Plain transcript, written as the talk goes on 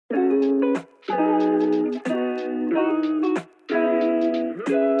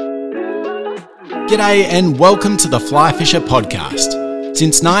G'day and welcome to the Fly Fisher podcast.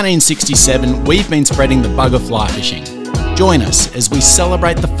 Since 1967, we've been spreading the bug of fly fishing. Join us as we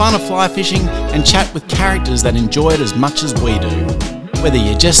celebrate the fun of fly fishing and chat with characters that enjoy it as much as we do. Whether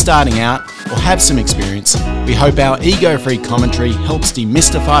you're just starting out or have some experience, we hope our ego-free commentary helps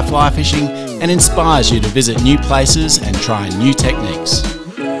demystify fly fishing and inspires you to visit new places and try new techniques.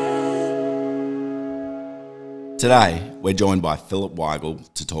 Today, we're joined by Philip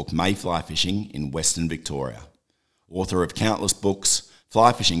Weigall to talk mayfly fishing in Western Victoria. Author of countless books,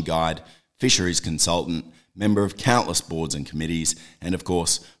 fly fishing guide, fisheries consultant, member of countless boards and committees, and of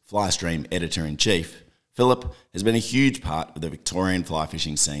course, FlyStream editor-in-chief, Philip has been a huge part of the Victorian fly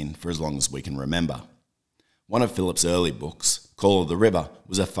fishing scene for as long as we can remember. One of Philip's early books, Call of the River,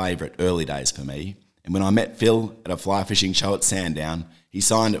 was a favourite early days for me, and when I met Phil at a fly fishing show at Sandown, he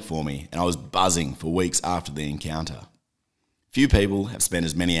signed it for me and I was buzzing for weeks after the encounter. Few people have spent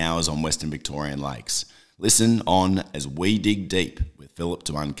as many hours on Western Victorian lakes. Listen on as we dig deep with Philip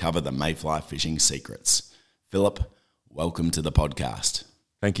to uncover the mayfly fishing secrets. Philip, welcome to the podcast.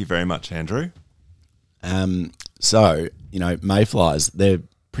 Thank you very much, Andrew. Mayflies,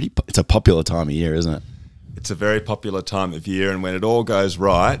 it's a popular time of year, isn't it? It's a very popular time of year, and when it all goes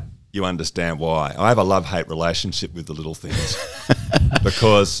right, you understand why. I have a love-hate relationship with the little things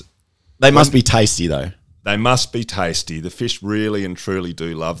because they must be tasty, though. They must be tasty. The fish really and truly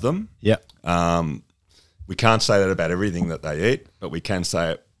do love them. Yep. We can't say that about everything that they eat, but we can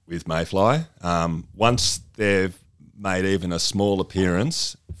say it with mayfly. Once they've made even a small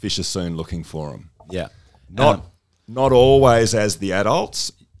appearance, fish are soon looking for them. Yeah. Not always as the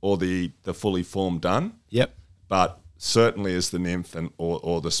adults or the fully formed dun. Yep. But certainly as the nymph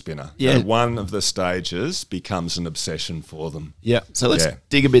or the spinner. Yeah. One of the stages becomes an obsession for them. Yeah. So let's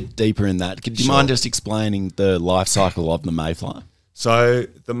dig a bit deeper in that. Do you mind just explaining the life cycle of the mayfly? So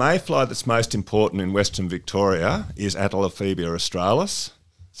the mayfly that's most important in Western Victoria is Atelophobia australis.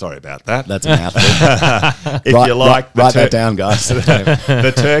 Sorry about that. That's a mouthful. Write that down, guys.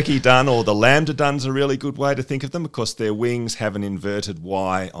 The turkey dun or the lambda dun's a really good way to think of them because their wings have an inverted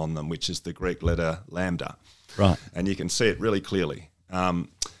Y on them, which is the Greek letter lambda. Right. And you can see it really clearly.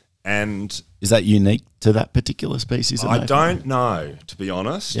 And is that unique to that particular species? I don't know, to be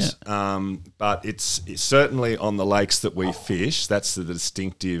honest. Yeah. But it's certainly on the lakes that we fish. That's the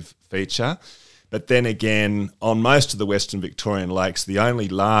distinctive feature. But then again, on most of the Western Victorian lakes, the only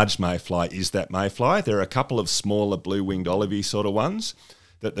large mayfly is that mayfly. There are a couple of smaller blue-winged olivey sort of ones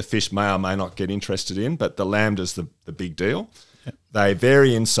that the fish may or may not get interested in, but the lambda's the big deal. Yep. They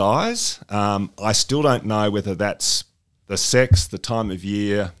vary in size. I still don't know whether that's the sex, the time of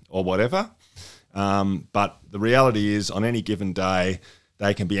year, or whatever. But the reality is, on any given day,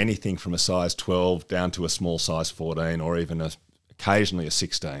 they can be anything from a size 12 down to a small size 14 or even occasionally a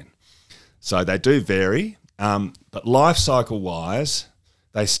 16. So they do vary. But life cycle-wise,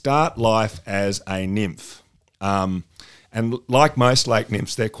 they start life as a nymph. And like most lake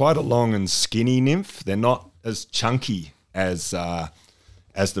nymphs, they're quite a long and skinny nymph. They're not as chunky as the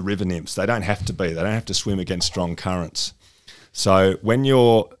river nymphs. They don't have to be. They don't have to swim against strong currents. So when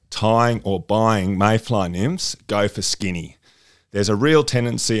you're tying or buying mayfly nymphs, go for skinny. There's a real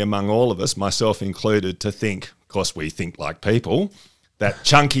tendency among all of us, myself included, to think, of course we think like people, that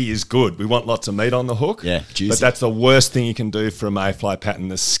chunky is good. We want lots of meat on the hook. Yeah, juicy. But that's the worst thing you can do for a mayfly pattern.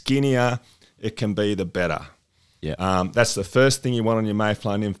 The skinnier it can be, the better. Yeah. That's the first thing you want on your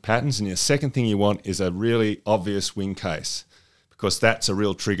mayfly nymph patterns, and your second thing you want is a really obvious wing case because that's a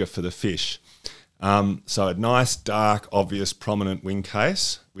real trigger for the fish. So a nice, dark, obvious, prominent wing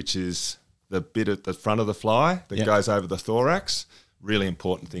case, which is the bit at the front of the fly that goes over the thorax, really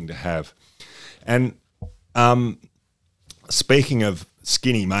important thing to have. And speaking of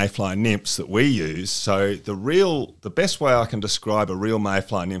skinny mayfly nymphs that we use, so the best way I can describe a real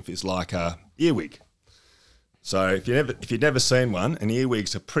mayfly nymph is like a earwig. So if you've never seen one, an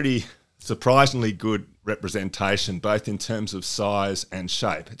earwig's a pretty surprisingly good representation, both in terms of size and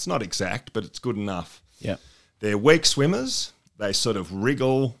shape. It's not exact, but it's good enough. Yeah. They're weak swimmers. They sort of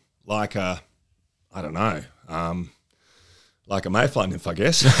wriggle like a mayfly nymph, I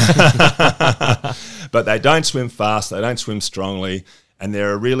guess. But they don't swim fast. They don't swim strongly, and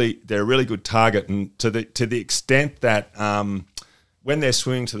they're a really good target. And to the extent that when they're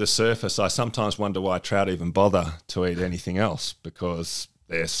swimming to the surface, I sometimes wonder why trout even bother to eat anything else because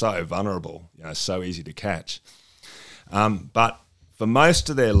they're so vulnerable, so easy to catch. But for most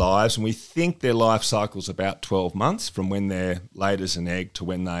of their lives, and we think their life cycle's about 12 months from when they're laid as an egg to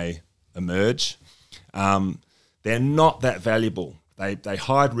when they emerge, they're not that valuable. they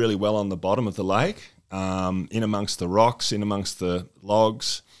hide really well on the bottom of the lake, in amongst the rocks, in amongst the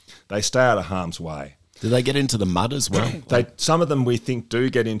logs. They stay out of harm's way. Do they get into the mud as well? Some of them we think do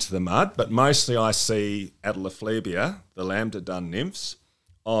get into the mud, but mostly I see Adelophlebia, the lambda-dun nymphs,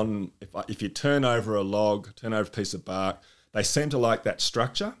 if you turn over a log, turn over a piece of bark, they seem to like that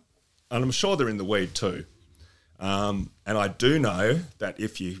structure, and I'm sure they're in the weed too. And I do know that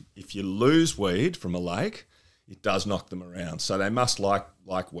if you lose weed from a lake, it does knock them around. So they must like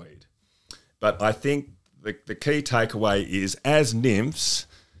weed. But I think the key takeaway is, as nymphs,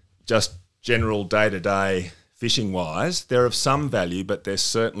 just general day-to-day fishing-wise, they're of some value, but they're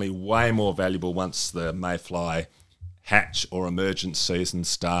certainly way more valuable once the mayfly hatch or emergence season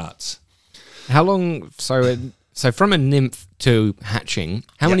starts. How long? So from a nymph to hatching,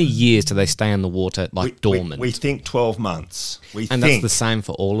 how many years do they stay in the water, dormant? We think 12 months. That's the same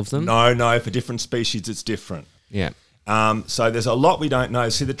for all of them? No, for different species it's different. Yeah. So there's a lot we don't know.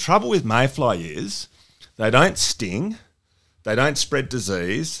 See, the trouble with mayfly is they don't sting, they don't spread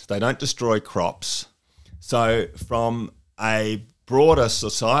disease, they don't destroy crops. So from a broader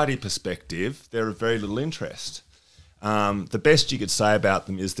society perspective, they're of very little interest. The best you could say about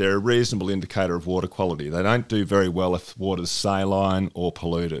them is they're a reasonable indicator of water quality. They don't do very well if water's saline or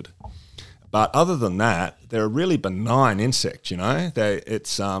polluted. But other than that, they're a really benign insect, you know.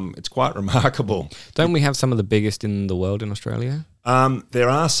 It's quite remarkable. Don't we have some of the biggest in the world in Australia? There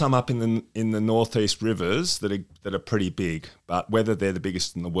are some up in the northeast rivers that are pretty big, but whether they're the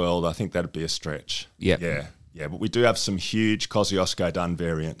biggest in the world, I think that'd be a stretch. Yeah. Yeah. But we do have some huge Kosciuszko-Dun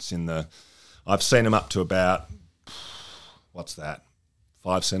variants I've seen them up to about, what's that,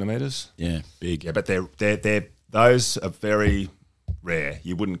 5 centimetres? Yeah, big. Yeah, but those are very rare.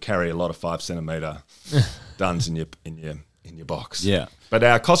 You wouldn't carry a lot of 5 centimetre duns in your box. Yeah. But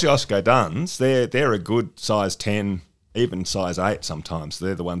our Kosciuszko-Duns, they're a good size 10, even size 8 sometimes.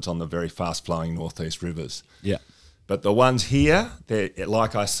 They're the ones on the very fast-flowing northeast rivers. Yeah. But the ones here, they're,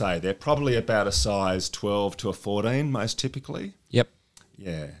 like I say, they're probably about a size 12 to a 14 most typically. Yep.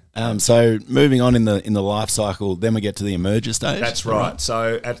 Yeah. So moving on in the life cycle, then we get to the emerger stage. That's right.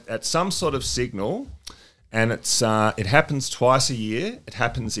 So at some sort of signal, and it happens twice a year. It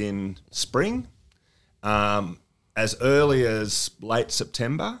happens in spring, as early as late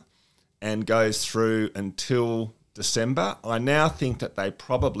September, and goes through until December. I now think that they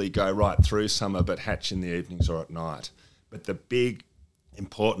probably go right through summer, but hatch in the evenings or at night. But the big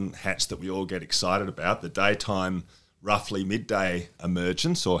important hatch that we all get excited about, the daytime, roughly midday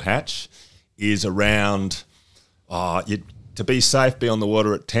emergence or hatch, is around, to be safe, be on the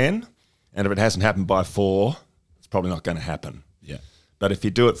water at 10, and if it hasn't happened by 4, it's probably not going to happen. Yeah. But if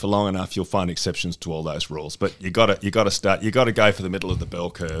you do it for long enough, you'll find exceptions to all those rules. But you got to go for the middle of the bell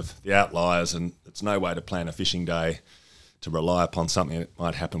curve, the outliers, and it's no way to plan a fishing day to rely upon something that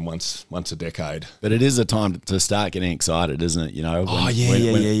might happen once a decade. But it is a time to start getting excited, isn't it? You know, when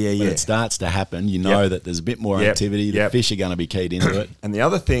it starts to happen, you know that there's a bit more activity. The fish are going to be keyed into it. And the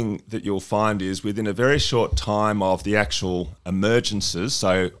other thing that you'll find is within a very short time of the actual emergences,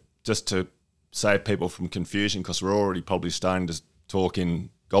 so just to save people from confusion, because we're already probably starting to talk in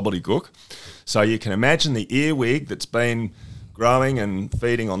gobbledygook. So you can imagine the earwig that's been growing and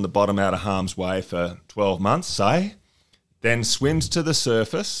feeding on the bottom out of harm's way for 12 months, say, then swims to the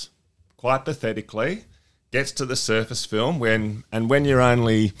surface, quite pathetically, gets to the surface film, when you're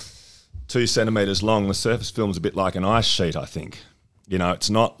only 2 centimetres long, the surface film's a bit like an ice sheet, I think. You know, it's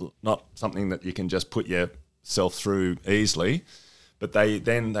not something that you can just put yourself through easily, but they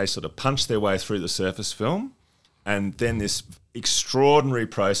sort of punch their way through the surface film, and then this extraordinary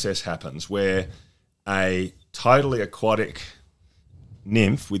process happens where a totally aquatic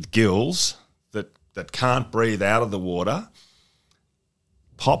nymph with gills that can't breathe out of the water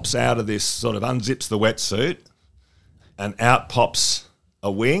pops out of this, sort of unzips the wetsuit, and out pops a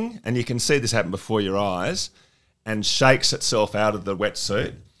wing, and you can see this happen before your eyes, and shakes itself out of the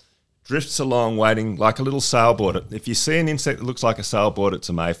wetsuit, drifts along waiting like a little sailboat. If you see an insect that looks like a sailboat, it's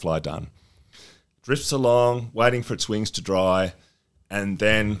a mayfly dun. Drifts along, waiting for its wings to dry, and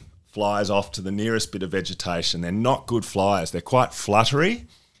then flies off to the nearest bit of vegetation. They're not good flyers. They're quite fluttery,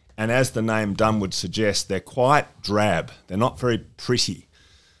 and as the name dun would suggest, they're quite drab. They're not very pretty.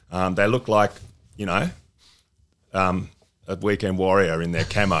 They look like, a weekend warrior in their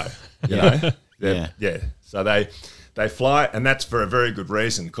camo. Yeah. So they fly, and that's for a very good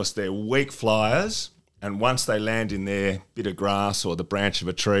reason, because they're weak flyers, and once they land in their bit of grass or the branch of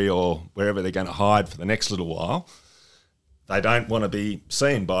a tree or wherever they're going to hide for the next little while, they don't want to be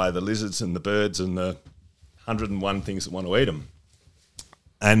seen by the lizards and the birds and the 101 things that want to eat them.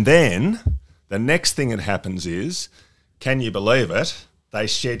 And then the next thing that happens is can you believe it? They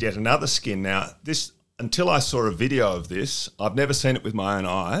shed yet another skin. Now, this, until I saw a video of this, I've never seen it with my own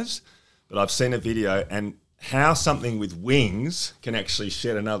eyes, but I've seen a video, and how something with wings can actually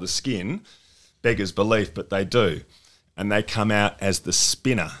shed another skin beggars belief, but they do. And they come out as the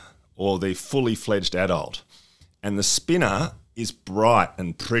spinner, or the fully fledged adult. And the spinner is bright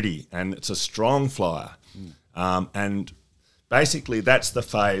and pretty, and it's a strong flyer. And basically that's the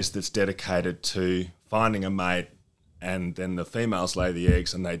phase that's dedicated to finding a mate, and then the females lay the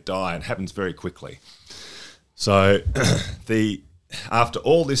eggs and they die, and it happens very quickly. So after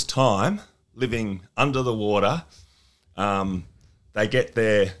all this time living under the water, they get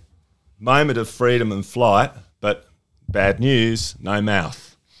their moment of freedom and flight, but bad news, no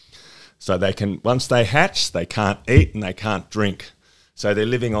mouth. So they can, once they hatch, they can't eat and they can't drink. So they're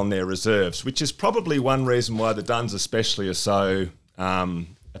living on their reserves, which is probably one reason why the duns especially are so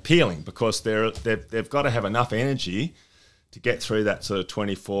appealing, because they've got to have enough energy to get through that sort of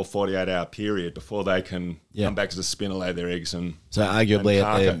 24, 48-hour period before they can come back as a spinner, lay their eggs, and so arguably and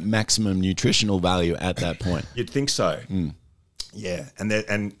at their maximum nutritional value at that point. You'd think so. Yeah,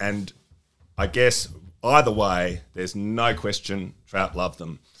 and I guess either way, there's no question trout love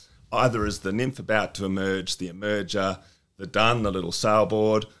them. Either as the nymph about to emerge, the emerger, the dun, the little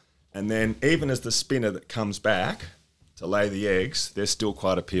sailboard, and then even as the spinner that comes back to lay the eggs, they're still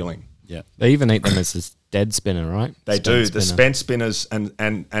quite appealing. Yeah, they even eat them as a dead spinner, right? They do. The spent spinners,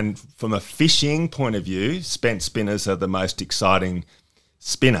 and from a fishing point of view, spent spinners are the most exciting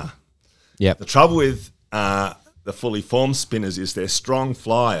spinner. Yeah. The trouble with the fully formed spinners is they're strong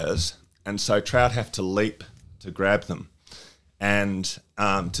flyers, and so trout have to leap to grab them. And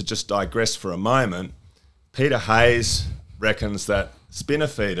to just digress for a moment, Peter Hayes reckons that spinner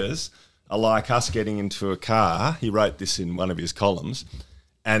feeders are like us getting into a car. He wrote this in one of his columns.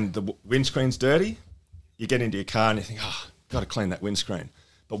 And the windscreen's dirty. You get into your car and you think, got to clean that windscreen.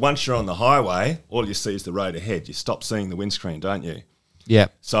 But once you're on the highway, all you see is the road ahead. You stop seeing the windscreen, don't you? Yeah.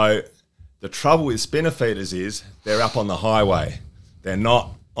 So the trouble with spinner feeders is they're up on the highway. They're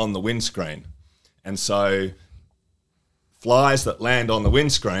not on the windscreen. And so flies that land on the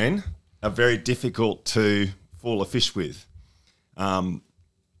windscreen are very difficult to fool a fish with.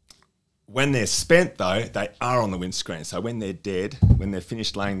 When they're spent, though, they are on the windscreen. So when they're dead, when they're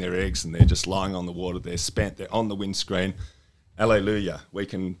finished laying their eggs and they're just lying on the water, they're spent, they're on the windscreen. Alleluia. We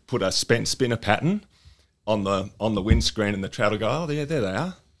can put a spent spinner pattern on the windscreen, and the trout will go, oh, yeah, there they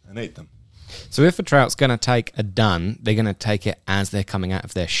are, and eat them. So if a trout's going to take a dun, they're going to take it as they're coming out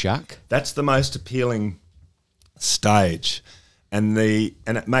of their shuck? That's the most appealing stage. And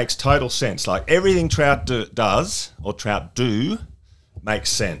it makes total sense. Like everything trout does, or trout do, makes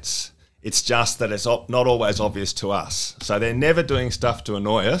sense. It's just that it's not always obvious to us. So they're never doing stuff to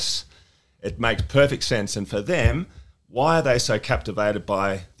annoy us. It makes perfect sense. And for them, why are they so captivated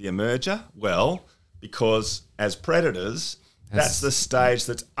by the emerger? Well, because as predators, that's the stage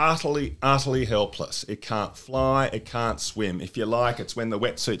that's utterly, utterly helpless. It can't fly, it can't swim. If you like, it's when the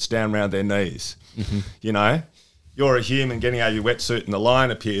wetsuit's down around their knees. Mm-hmm. You know, you're a human getting out of your wetsuit and the lion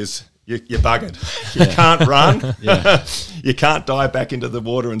appears, you're buggered. You can't run. You can't dive back into the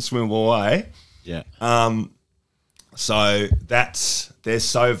water and swim away. Yeah. So they're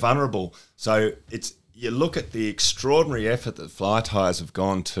so vulnerable. So you look at the extraordinary effort that fly tyers have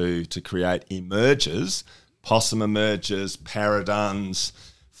gone to create emergers, possum emergers, paraduns,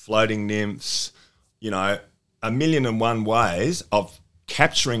 floating nymphs, 1,000,001 ways of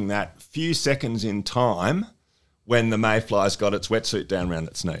capturing that few seconds in time when the mayfly's got its wetsuit down around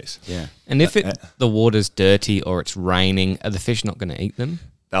its knees. Yeah. And if the water's dirty or it's raining, are the fish not going to eat them?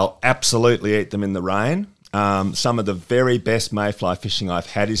 They'll absolutely eat them in the rain. Some of the very best mayfly fishing I've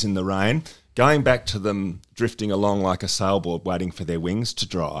had is in the rain. Going back to them drifting along like a sailboard waiting for their wings to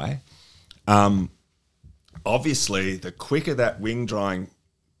dry, obviously the quicker that wing drying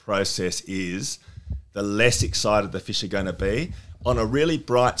process is, the less excited the fish are going to be. On a really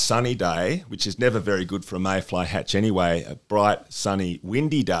bright sunny day, which is never very good for a mayfly hatch anyway, a bright, sunny,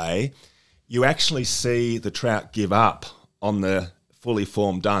 windy day, you actually see the trout give up on the fully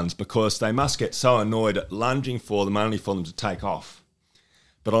formed duns because they must get so annoyed at lunging for them only for them to take off.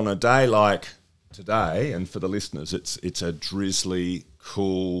 But on a day like today, and for the listeners, it's a drizzly,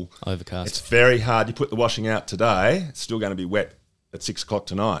 cool, overcast. It's very hard. You put the washing out today, it's still going to be wet at 6 o'clock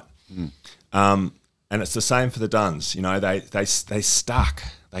tonight. And it's the same for the duns. They stuck.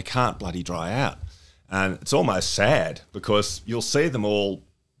 They can't bloody dry out. And it's almost sad because you'll see them all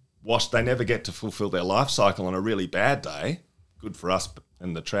washed. They never get to fulfill their life cycle on a really bad day. Good for us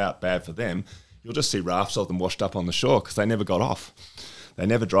and the trout, bad for them. You'll just see rafts of them washed up on the shore because they never got off. They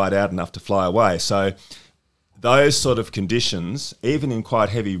never dried out enough to fly away. So those sort of conditions, even in quite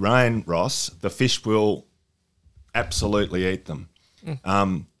heavy rain, Ross, the fish will absolutely eat them.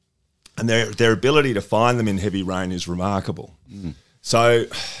 And their ability to find them in heavy rain is remarkable. So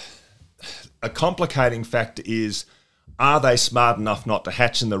a complicating factor is, are they smart enough not to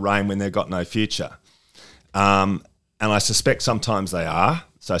hatch in the rain when they've got no future? And I suspect sometimes they are.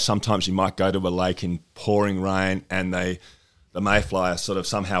 So sometimes you might go to a lake in pouring rain and the mayfly are sort of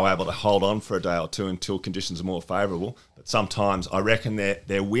somehow able to hold on for a day or two until conditions are more favourable. But sometimes I reckon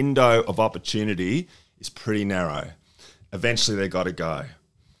their window of opportunity is pretty narrow. Eventually they've got to go.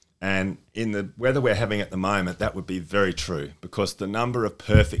 And in the weather we're having at the moment, that would be very true, because the number of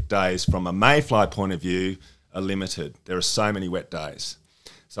perfect days from a mayfly point of view are limited. There are so many wet days.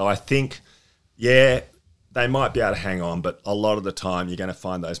 So I think, yeah, they might be able to hang on, but a lot of the time you're going to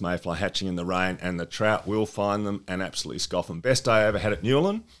find those mayfly hatching in the rain, and the trout will find them and absolutely scoff them. Best day I ever had at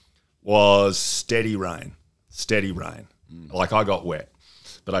Newland was steady rain. Like, I got wet,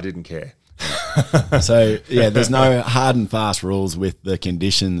 but I didn't care. So, yeah, there's no hard and fast rules with the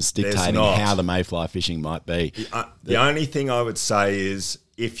conditions dictating how the mayfly fishing might be. The only thing I would say is,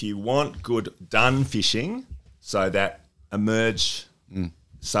 if you want good dun fishing, so that emerge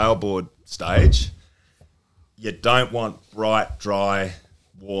sailboard stage, you don't want bright, dry,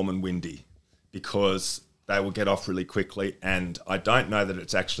 warm and windy, because they will get off really quickly, and I don't know that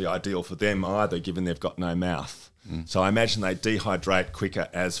it's actually ideal for them either, given they've got no mouth. So I imagine they dehydrate quicker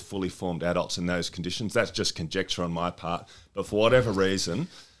as fully formed adults in those conditions. That's just conjecture on my part. But for whatever reason,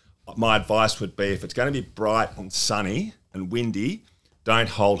 my advice would be, if it's going to be bright and sunny and windy, don't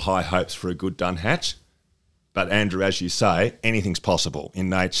hold high hopes for a good dun hatch. But Andrew, as you say, anything's possible in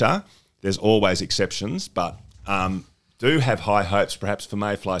nature. There's always exceptions, but do have high hopes perhaps for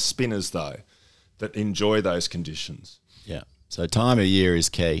mayfly spinners, though, that enjoy those conditions. Yeah. So time of year is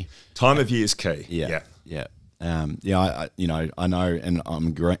key. Time of year is key. Yeah. I know, and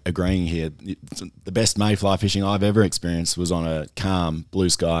I'm agreeing here. The best mayfly fishing I've ever experienced was on a calm, blue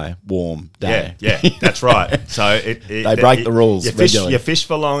sky, warm day. Yeah, that's right. So they break the rules regularly. You fish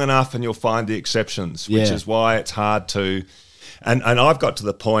for long enough, and you'll find the exceptions, which is why it's hard to. And I've got to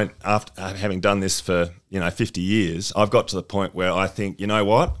the point, after having done this for 50 years, I've got to the point where I think, you know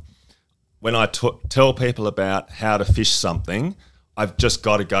what? When I tell people about how to fish something, I've just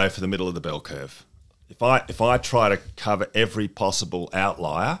got to go for the middle of the bell curve. If I try to cover every possible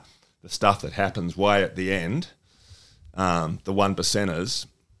outlier, the stuff that happens way at the end, the 1%ers,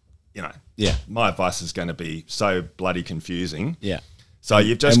 my advice is going to be so bloody confusing. Yeah. So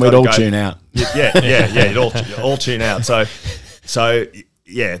you've just and got we'd to all tune out. You'd all tune out. So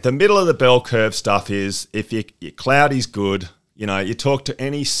the middle of the bell curve stuff is, if your cloudy's good, you talk to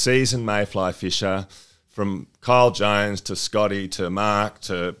any seasoned mayfly fisher, from Kyle Jones to Scotty to Mark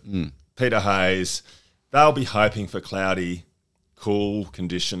to Peter Hayes, they'll be hoping for cloudy, cool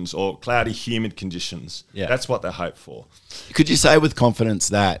conditions, or cloudy, humid conditions. Yeah. That's what they hope for. Could you say with confidence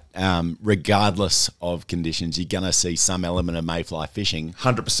that regardless of conditions, you're going to see some element of mayfly fishing?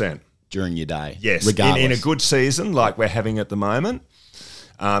 100%. During your day? Yes. Regardless. In a good season like we're having at the moment,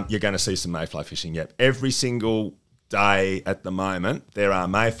 you're going to see some mayfly fishing. Yep. Every single day at the moment, there are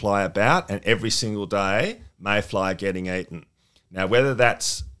mayfly about, and every single day, mayfly are getting eaten. Now, whether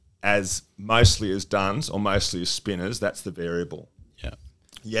that's as mostly as duns or mostly as spinners, that's the variable. Yeah.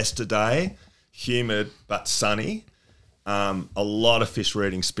 Yesterday, humid but sunny, a lot of fish were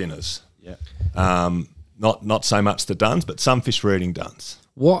eating spinners. Yeah. Not so much the duns, but some fish were eating duns.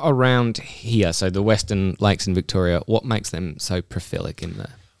 What around here, so the western lakes in Victoria, what makes them so prolific in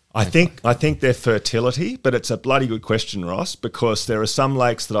there? I think their fertility, but it's a bloody good question, Ross, because there are some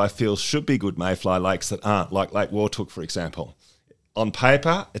lakes that I feel should be good mayfly lakes that aren't, like Lake Wartook, for example. On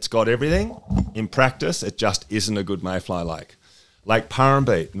paper, it's got everything. In practice, it just isn't a good mayfly lake. Lake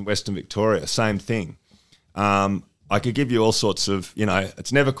Purrumbete in Western Victoria, same thing. I could give you all sorts of,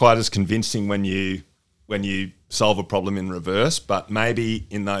 it's never quite as convincing when you solve a problem in reverse, but maybe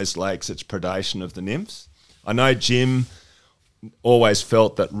in those lakes it's predation of the nymphs. I know Jim always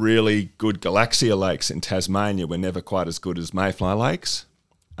felt that really good Galaxia lakes in Tasmania were never quite as good as mayfly lakes,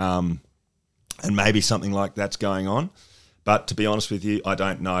 and maybe something like that's going on. But to be honest with you, I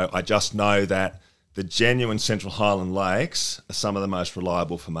don't know. I just know that the genuine Central Highland lakes are some of the most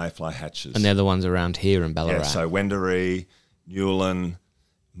reliable for mayfly hatches. And they're the ones around here in Ballarat. Yeah, so Wendouree, Newland,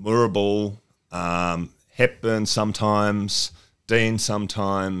 Moorabool, Hepburn sometimes, Dean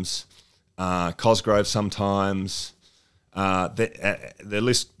sometimes, Cosgrove sometimes. The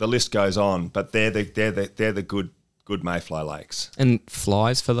list goes on, but they're the good mayfly lakes. And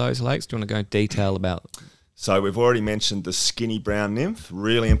flies for those lakes? Do you want to go detail about? So we've already mentioned the skinny brown nymph,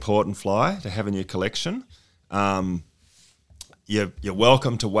 really important fly to have in your collection. You're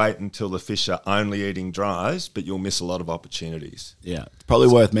welcome to wait until the fish are only eating dries, but you'll miss a lot of opportunities. Yeah, it's probably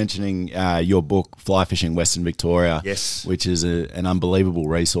worth mentioning your book, Fly Fishing Western Victoria, Yes. which is an unbelievable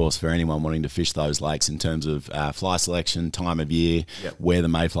resource for anyone wanting to fish those lakes in terms of fly selection, time of year, where the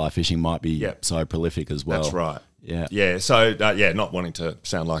mayfly fishing might be so prolific as well. That's right. Yeah. Yeah. So, not wanting to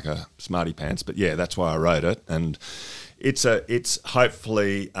sound like a smarty pants, but that's why I wrote it. And it's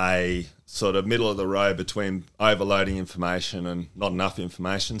hopefully a sort of middle of the road between overloading information and not enough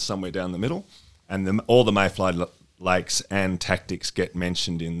information, somewhere down the middle. And all the mayfly lakes and tactics get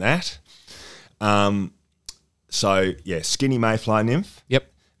mentioned in that. Skinny mayfly nymph.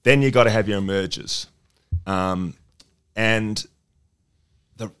 Yep. Then you got to have your emergers.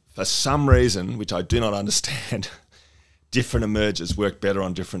 For some reason, which I do not understand, different emergers work better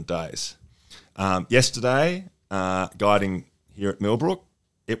on different days. Yesterday, guiding here at Millbrook,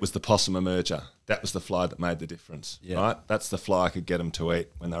 it was the possum emerger. That was the fly that made the difference, right? That's the fly I could get them to eat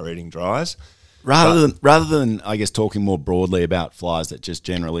when they were eating dries. Rather than I guess talking more broadly about flies that just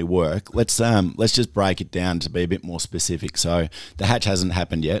generally work, let's just break it down to be a bit more specific. So the hatch hasn't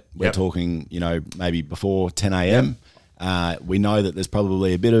happened yet. We're talking, maybe before 10 a.m. We know that there's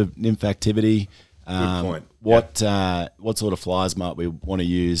probably a bit of nymph activity. Good point. What sort of flies might we want to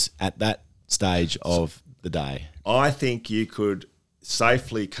use at that stage of the day? I think you could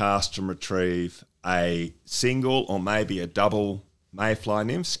safely cast and retrieve a single or maybe a double mayfly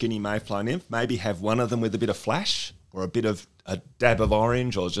nymph, skinny mayfly nymph. Maybe have one of them with a bit of flash or a dab of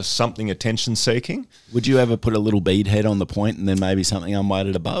orange or just something attention seeking. Would you ever put a little bead head on the point and then maybe something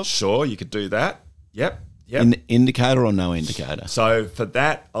unweighted above? Sure, you could do that. Yep. Indicator or no indicator? So for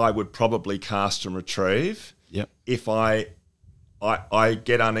that, I would probably cast and retrieve. Yep. If I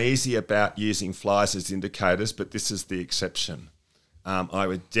get uneasy about using flies as indicators, but this is the exception. I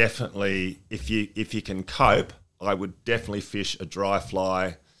would definitely, if you can cope, I would definitely fish a dry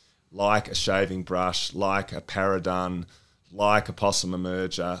fly like a shaving brush, like a paradun, like a possum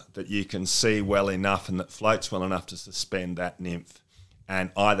emerger that you can see well enough and that floats well enough to suspend that nymph.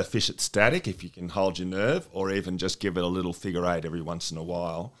 And either fish it static if you can hold your nerve, or even just give it a little figure eight every once in a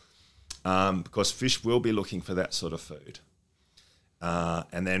while, because fish will be looking for that sort of food.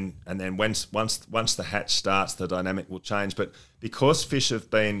 And then once the hatch starts, the dynamic will change. But because fish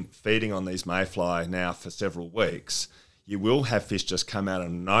have been feeding on these mayfly now for several weeks, you will have fish just come out of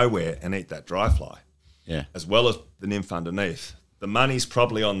nowhere and eat that dry fly, as well as the nymph underneath. The money's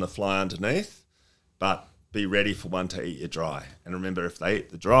probably on the fly underneath, but be ready for one to eat your dry. And remember, if they eat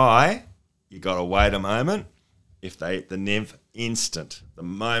the dry, you got to wait a moment. If they eat the nymph, instant. The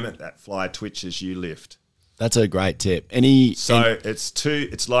moment that fly twitches, you lift. That's a great tip. It's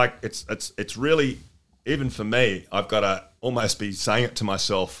really, even for me, I've got to almost be saying it to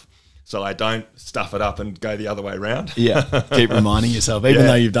myself so I don't stuff it up and go the other way around. Yeah, keep reminding yourself, even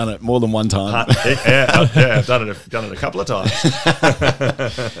though you've done it more than one time. I've done it a couple of times.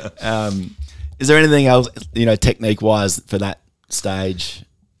 Is there anything else, technique-wise for that stage?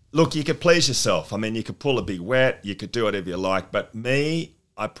 Look, you could please yourself. I mean, you could pull a big wet, you could do whatever you like, but me,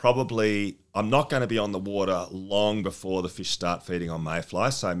 I'm not going to be on the water long before the fish start feeding on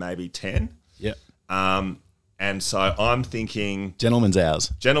mayfly, so maybe 10. Yep. And so I'm thinking... Gentleman's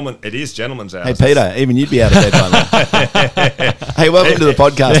hours. It is gentleman's hours. Hey, Peter, even you'd be out of bed by then. Hey, welcome to the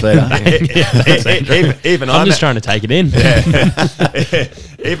podcast, Peter. I'm just trying to take it in.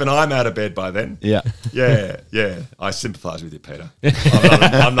 Even I'm out of bed by then. Yeah. Yeah. I sympathise with you, Peter.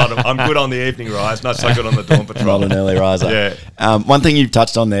 I'm good on the evening rise, not so good on the dawn patrol. Not an early riser. Yeah. One thing you've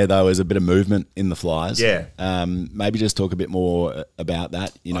touched on there, though, is a bit of movement in the flies. Yeah. Maybe just talk a bit more about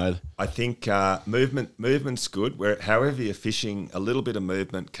that, I think movement's good. However you're fishing, a little bit of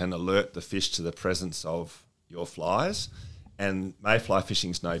movement can alert the fish to the presence of your flies. And mayfly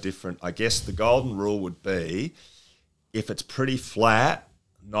fishing's no different. I guess the golden rule would be, if it's pretty flat,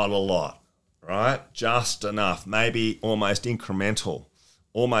 not a lot, right? Just enough, maybe almost incremental,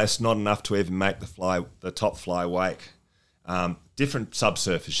 almost not enough to even make the top fly wake. Different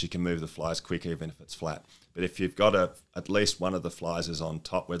subsurface, you can move the flies quick even if it's flat. But if you've got at least one of the flies is on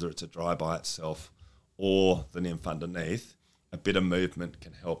top, whether it's a dry by itself or the nymph underneath, a bit of movement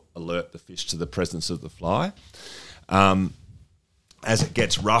can help alert the fish to the presence of the fly. As it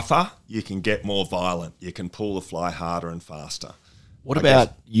gets rougher, you can get more violent. You can pull the fly harder and faster. What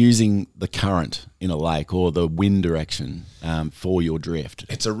about using the current in a lake or the wind direction for your drift?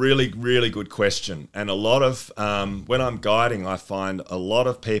 It's a really, really good question. And a lot of, when I'm guiding, I find a lot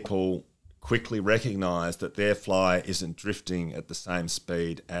of people quickly recognise that their fly isn't drifting at the same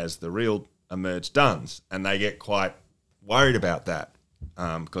speed as the real emerged duns. And they get quite worried about that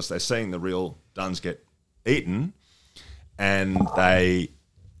because they're seeing the real duns get eaten, and they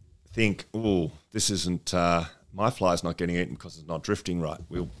think, oh, this isn't, my fly's not getting eaten because it's not drifting right.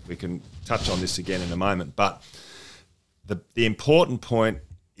 We can touch on this again in a moment. But the important point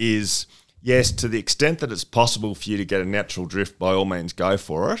is, yes, to the extent that it's possible for you to get a natural drift, by all means go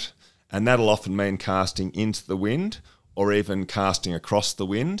for it. And that'll often mean casting into the wind or even casting across the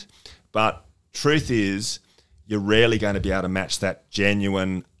wind. But truth is, you're rarely going to be able to match that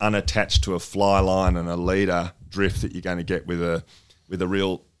genuine, unattached to a fly line and a leader drift that you're going to get with a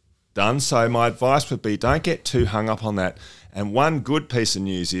reel done. So my advice would be, don't get too hung up on that. And one good piece of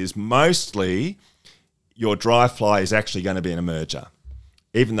news is mostly your dry fly is actually going to be an emerger.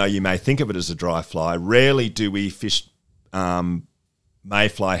 Even though you may think of it as a dry fly, rarely do we fish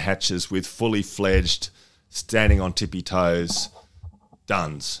mayfly hatches with fully fledged, standing on tippy toes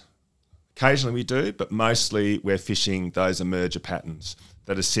duns. Occasionally we do, but mostly we're fishing those emerger patterns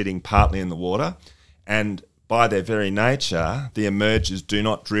that are sitting partly in the water. And by their very nature, the emergers do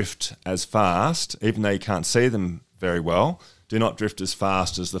not drift as fast, even though you can't see them very well, do not drift as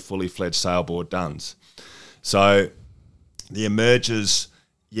fast as the fully fledged sailboard duns. So the emergers,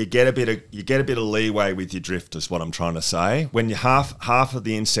 you get a bit of leeway with your drift, is what I'm trying to say. When you half of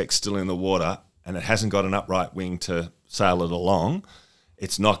the insect's still in the water and it hasn't got an upright wing to sail it along,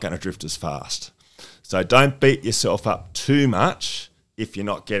 it's not going to drift as fast. So don't beat yourself up too much if you're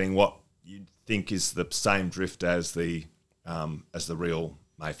not getting what you think is the same drift as the real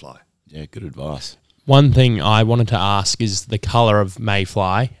mayfly. Yeah, good advice. One thing I wanted to ask is the colour of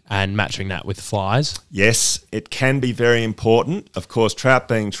mayfly and matching that with flies. Yes, it can be very important. Of course, trout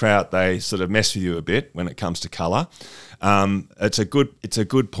being trout, they sort of mess with you a bit when it comes to colour. It's a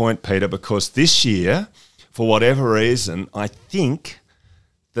good point, Peter, because this year, for whatever reason, I think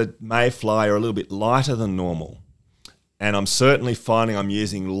the mayfly are a little bit lighter than normal. And I'm certainly finding I'm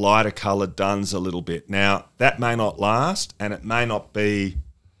using lighter coloured duns a little bit. Now, that may not last, and it may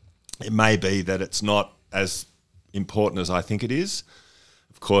be that it's not as important as I think it is.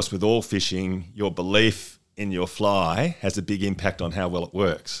 Of course, with all fishing, your belief in your fly has a big impact on how well it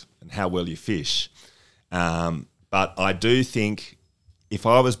works and how well you fish. But I do think if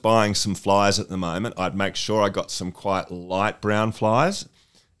I was buying some flies at the moment, I'd make sure I got some quite light brown flies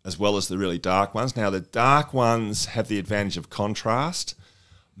as well as the really dark ones. Now, the dark ones have the advantage of contrast.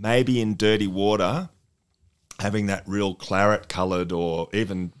 Maybe in dirty water, having that real claret coloured or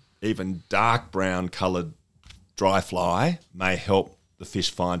even dark brown coloured dry fly may help the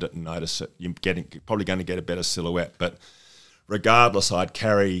fish find it and notice it. You're probably going to get a better silhouette. But regardless, I'd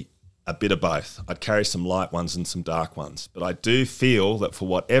carry a bit of both. I'd carry some light ones and some dark ones. But I do feel that for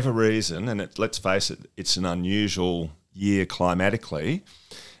whatever reason, and let's face it, it's an unusual year climatically,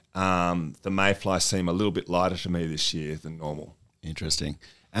 the mayfly seem a little bit lighter to me this year than normal. Interesting.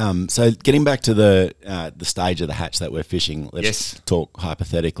 So getting back to the stage of the hatch that we're fishing, let's talk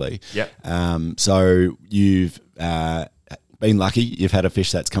hypothetically. Yep. So you've been lucky. You've had a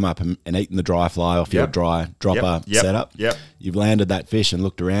fish that's come up and eaten the dry fly off your dry dropper setup. Yep. You've landed that fish and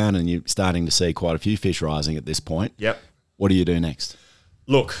looked around, and you're starting to see quite a few fish rising at this point. Yep. What do you do next?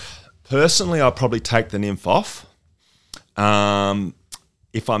 Look, personally, I'll probably take the nymph off.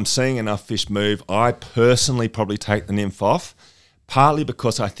 If I'm seeing enough fish move, I personally probably take the nymph off, partly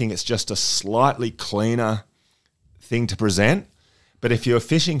because I think it's just a slightly cleaner thing to present. But if you're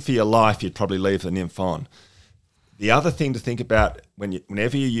fishing for your life, you'd probably leave the nymph on. The other thing to think about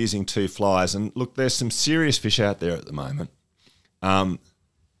whenever you're using two flies, and look, there's some serious fish out there at the moment.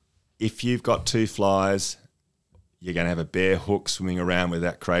 If you've got two flies, you're going to have a bare hook swimming around with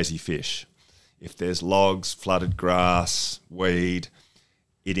that crazy fish. If there's logs, flooded grass, weed,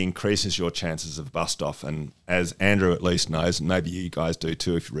 it increases your chances of bust off. And as Andrew at least knows, and maybe you guys do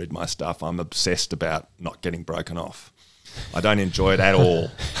too if you read my stuff, I'm obsessed about not getting broken off. I don't enjoy it at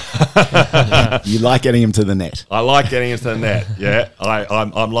all. You like getting him to the net. I like getting into the net, yeah.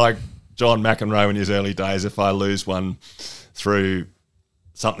 I'm like John McEnroe in his early days. If I lose one through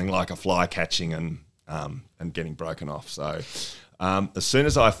something like a fly catching and getting broken off. So as soon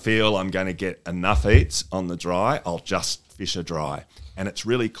as I feel I'm going to get enough eats on the dry, I'll just fish a dry. And it's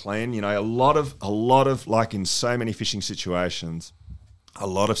really clean. You know, a lot of like in so many fishing situations, a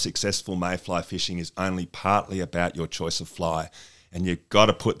lot of successful mayfly fishing is only partly about your choice of fly. And you've got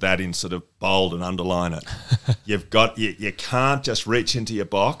to put that in sort of bold and underline it. You can't just reach into your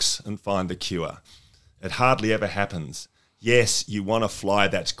box and find the cure. It hardly ever happens. Yes, you want a fly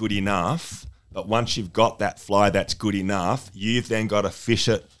that's good enough, but once you've got that fly that's good enough, you've then got to fish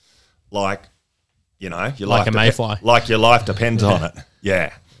it like, you know, like a mayfly. Like your life depends on it.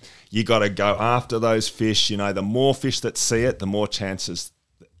 Yeah. You got to go after those fish. You know, the more fish that see it, the more chances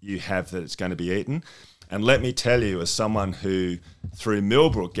you have that it's going to be eaten. And let me tell you, as someone who through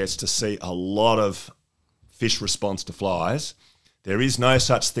Millbrook gets to see a lot of fish response to flies, there is no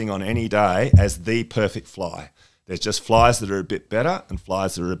such thing on any day as the perfect fly. There's just flies that are a bit better and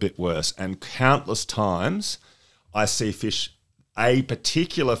flies that are a bit worse. And countless times I see a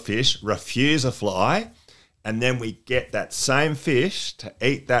particular fish refuse a fly, and then we get that same fish to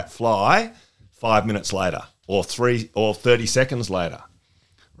eat that fly 5 minutes later or 30 seconds later,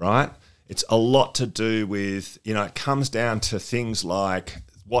 right? It's a lot to do with, it comes down to things like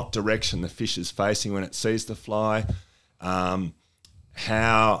what direction the fish is facing when it sees the fly,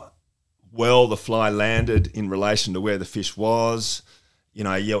 how well the fly landed in relation to where the fish was.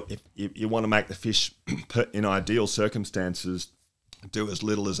 If you want to make the fish, in ideal circumstances, do as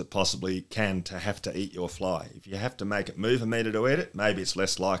little as it possibly can to have to eat your fly. If you have to make it move a metre to eat it, maybe it's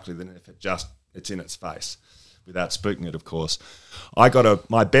less likely than if it's in its face, without spooking it, of course. I got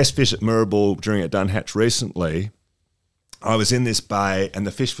my best fish at Moorabool during a dun hatch recently. I was in this bay and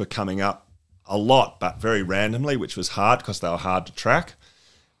the fish were coming up a lot, but very randomly, which was hard because they were hard to track.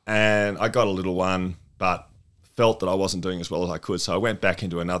 And I got a little one, but felt that I wasn't doing as well as I could. So I went back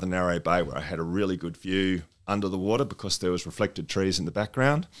into another narrow bay where I had a really good view under the water because there was reflected trees in the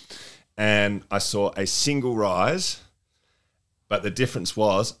background. And I saw a single rise, but the difference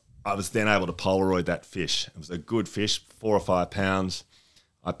was I was then able to Polaroid that fish. It was a good fish, 4 or 5 pounds.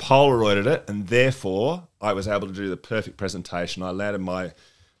 I Polaroided it, and therefore I was able to do the perfect presentation. I landed my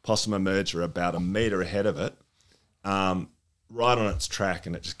possum emerger about a metre ahead of it, right on its track,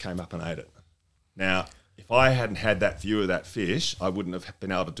 and it just came up and ate it. Now, if I hadn't had that view of that fish, I wouldn't have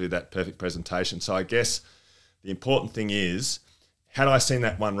been able to do that perfect presentation. So I guess the important thing is, had I seen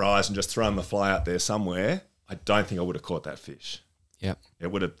that one rise and just thrown my fly out there somewhere, I don't think I would have caught that fish. Yep.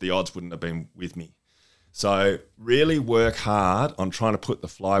 The odds wouldn't have been with me. So really work hard on trying to put the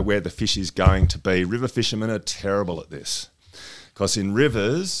fly where the fish is going to be. River fishermen are terrible at this because in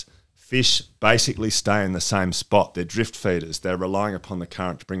rivers, fish basically stay in the same spot. They're drift feeders. They're relying upon the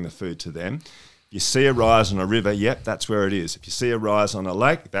current to bring the food to them. If you see a rise on a river, yep, that's where it is. If you see a rise on a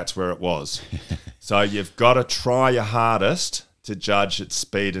lake, that's where it was. So you've got to try your hardest to judge its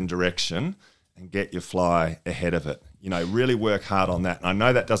speed and direction and get your fly ahead of it. Really work hard on that. And I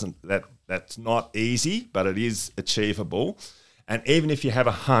know that's not easy, but it is achievable. And even if you have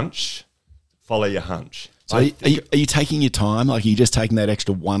a hunch, follow your hunch. So are you taking your time? Like, are you just taking that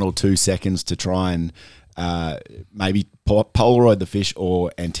extra 1 or 2 seconds to try and maybe Polaroid the fish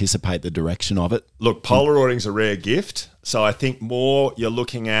or anticipate the direction of it? Look, Polaroiding's a rare gift. So I think more you're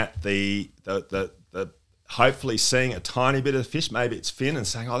looking at the hopefully seeing a tiny bit of the fish, maybe it's fin, and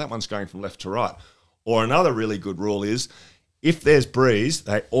saying, oh, that one's going from left to right. Or another really good rule is, if there's breeze,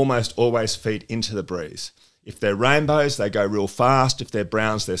 they almost always feed into the breeze. If they're rainbows, they go real fast. If they're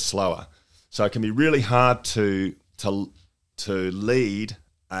browns, they're slower. So it can be really hard to lead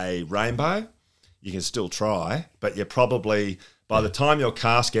a rainbow. You can still try, but you're probably, by the time your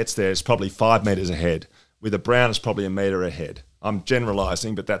cast gets there, it's probably 5 metres ahead. With a brown, it's probably a metre ahead. I'm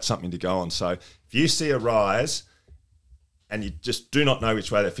generalising, but that's something to go on. So if you see a rise and you just do not know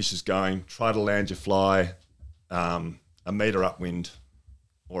which way that fish is going, try to land your fly a metre upwind,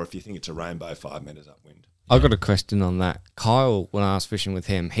 or if you think it's a rainbow, 5 metres upwind. I've got a question on that. Kyle, when I was fishing with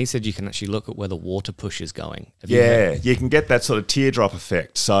him, he said you can actually look at where the water push is going. You can get that sort of teardrop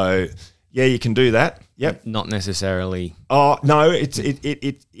effect. So yeah, you can do that. Yep. Not necessarily. Oh no, it's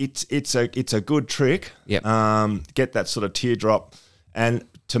a good trick. Yep. Get that sort of teardrop, and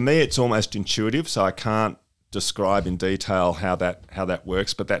to me, it's almost intuitive. So I can't describe in detail how that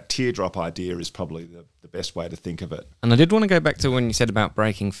works, but that teardrop idea is probably the best way to think of it. And I did want to go back to when you said about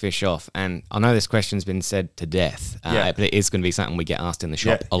breaking fish off, and I know this question's been said to death, but it is going to be something we get asked in the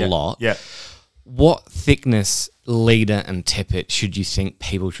shop a lot. Yeah. What thickness, leader and tippet should you think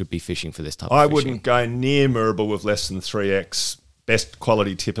people should be fishing for this type of fishing? I wouldn't go near Moorabool with less than 3x. Best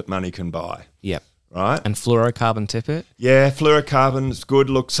quality tippet money can buy. Yep. Right? And fluorocarbon tippet? Yeah, fluorocarbon's good.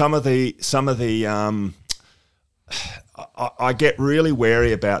 Look, some of the I get really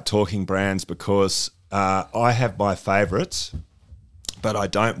wary about talking brands because I have my favourites, but I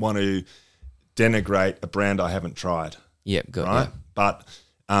don't want to denigrate a brand I haven't tried. Yep, good. Right? Yep. But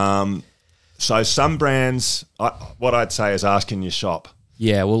so some brands, what I'd say is ask in your shop.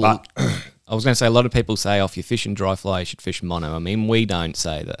 Yeah, well, I was going to say a lot of people say if you're fishing dry fly, you should fish mono. I mean, we don't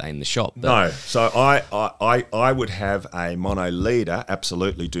say that in the shop. But no, so I would have a mono leader.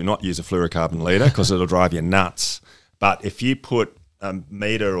 Absolutely, do not use a fluorocarbon leader because it'll drive you nuts. But if you put a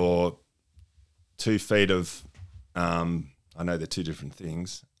metre or 2 feet of, I know they're two different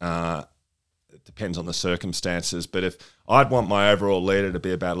things, it depends on the circumstances. But if I'd want my overall leader to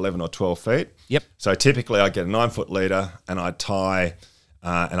be about 11 or 12 feet. Yep. So typically I get a 9-foot leader and I'd tie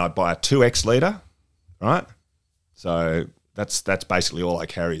and I'd buy a 2X leader, right? So that's basically all I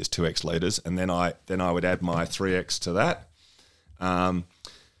carry is 2X leaders, and then I would add my 3X to that. And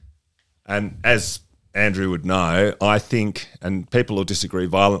as Andrew would know, I think, and people will disagree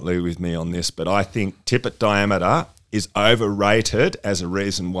violently with me on this, but I think tippet diameter is overrated as a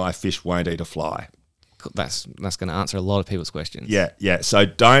reason why fish won't eat a fly. That's going to answer a lot of people's questions. Yeah. So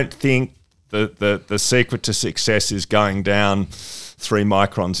don't think the secret to success is going down 3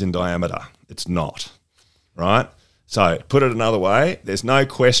 microns in diameter. It's not, right? So put it another way, there's no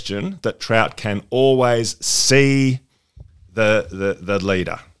question that trout can always see the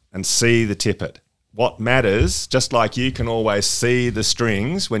leader and see the tippet. What matters, just like you can always see the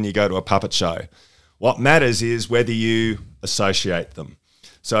strings when you go to a puppet show, what matters is whether you associate them.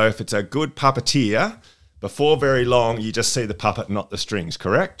 So if it's a good puppeteer, before very long, you just see the puppet, not the strings,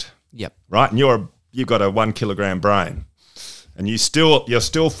 correct? Yep. Right, and you've got a 1 kilogram brain, and you're still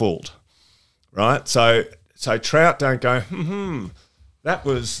fooled, right? So trout don't go,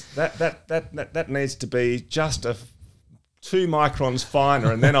 that needs to be just 2 microns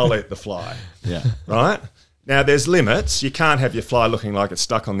finer, and then I'll eat the fly. Yeah. Right? Now, there's limits. You can't have your fly looking like it's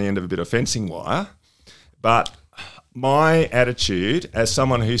stuck on the end of a bit of fencing wire. But my attitude, as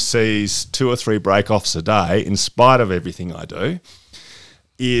someone who sees 2 or 3 break-offs a day, in spite of everything I do,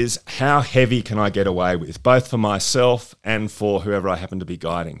 is how heavy can I get away with, both for myself and for whoever I happen to be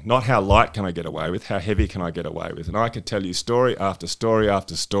guiding. Not how light can I get away with, how heavy can I get away with. And I could tell you story after story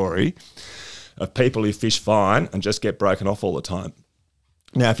after story of people who fish fine and just get broken off all the time.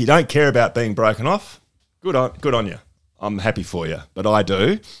 Now, if you don't care about being broken off, good on you. I'm happy for you, but I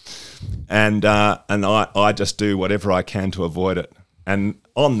do. And I just do whatever I can to avoid it. And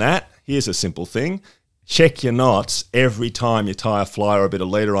on that, here's a simple thing. Check your knots every time you tie a fly or a bit of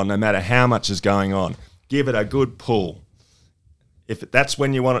leader on, no matter how much is going on. Give it a good pull. That's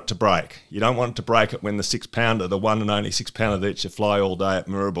when you want it to break. You don't want it to break it when the 6-pounder, the one and only 6-pounder that eats your fly all day at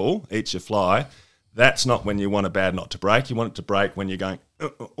Moorabool, eats your fly. That's not when you want a bad knot to break. You want it to break when you're going,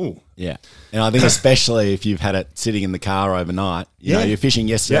 ooh. Yeah. And I think especially if you've had it sitting in the car overnight, you know, you're fishing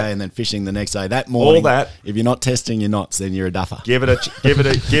yesterday and then fishing the next day. That morning, all that, if you're not testing your knots, then you're a duffer. Give it a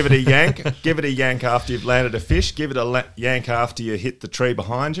yank. Give it a yank after you've landed a fish. Give it a yank after you hit the tree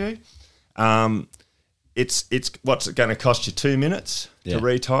behind you. It's what's it going to cost you 2 minutes to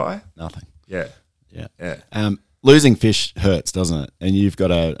retie? Nothing. Yeah. Losing fish hurts, doesn't it? And you've got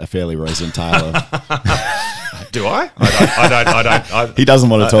a fairly recent tale of... Do I? I don't. He doesn't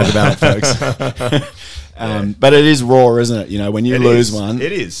want to talk about it, folks. But it is raw, isn't it? You know, when you lose one...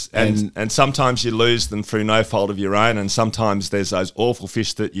 It is. And sometimes you lose them through no fault of your own, and sometimes there's those awful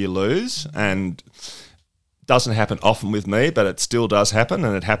fish that you lose, and it doesn't happen often with me, but it still does happen,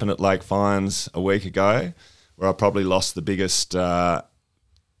 and it happened at Lake Fynes a week ago, where I probably lost the biggest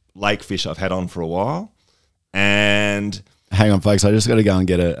lake fish I've had on for a while. And hang on, folks, I just got to go and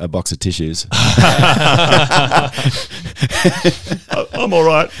get a box of tissues. I'm all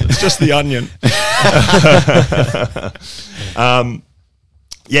right. It's just the onion.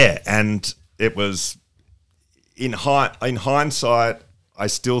 And it was in hindsight, I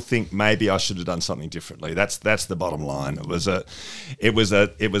still think maybe I should have done something differently. That's the bottom line. It was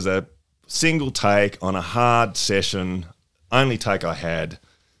a single take on a hard session, only take I had.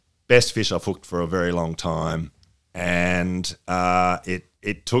 Best fish I've hooked for a very long time, and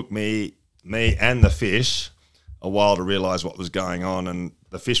it took me and the fish a while to realise what was going on, and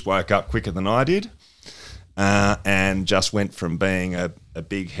the fish woke up quicker than I did, and just went from being a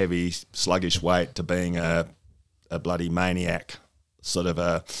big, heavy, sluggish weight to being a bloody maniac, sort of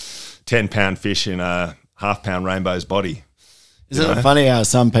a 10-pound fish in a half-pound rainbow's body. Isn't it funny how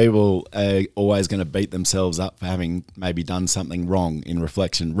some people are always going to beat themselves up for having maybe done something wrong in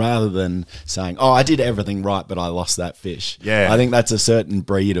reflection, rather than saying, oh, I did everything right, but I lost that fish. Yeah. I think that's a certain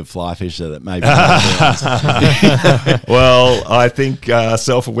breed of fly fisher that maybe... Well, I think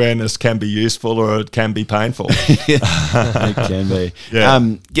self-awareness can be useful, or it can be painful. It can be. Yeah.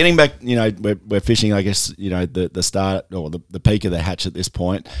 Getting back, you know, we're fishing, I guess, you know, the start or the peak of the hatch at this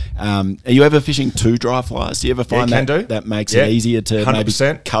point. Are you ever fishing 2 dry flies? Do you ever find that makes it easier to 100%.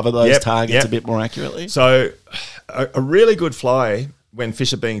 Maybe cover those targets a bit more accurately? So a really good fly when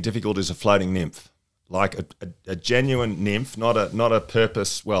fish are being difficult is a floating nymph, like a genuine nymph, not a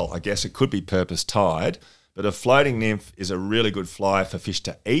purpose, well, I guess it could be purpose tied, but a floating nymph is a really good fly for fish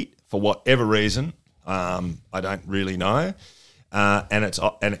to eat for whatever reason. I don't really know. and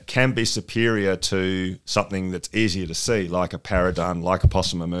it can be superior to something that's easier to see, like a paradun, like a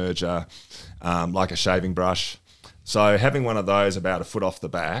possum emerger, like a shaving brush. So having one of those about a foot off the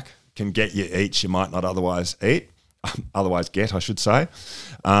back can get you eats you might not otherwise get, I should say.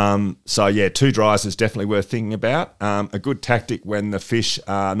 So yeah, 2 dries is definitely worth thinking about. A good tactic when the fish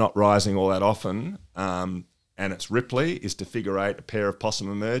are not rising all that often, and it's Ripley, is to figure 8 a pair of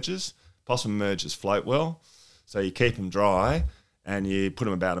possum emergers. Possum emergers float well, so you keep them dry and you put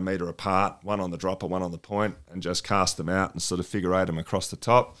them about 1 metre apart, one on the dropper, one on the point, and just cast them out and sort of figure 8 them across the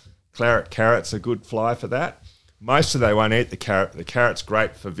top. Carrot's a good fly for that. Mostly they won't eat the carrot. The carrot's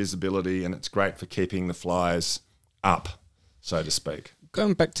great for visibility and it's great for keeping the flies up, so to speak.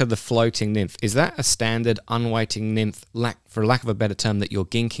 Going back to the floating nymph, is that a standard unweighting nymph, for lack of a better term, that you're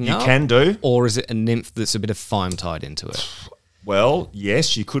ginking up? You can do. Or is it a nymph that's a bit of foam tied into it? Well,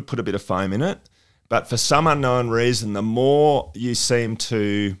 yes, you could put a bit of foam in it, but for some unknown reason, the more you seem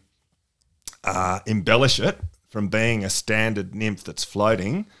to embellish it from being a standard nymph that's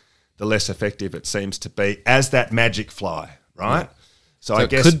floating, the less effective it seems to be as that magic fly, right? Yeah. So I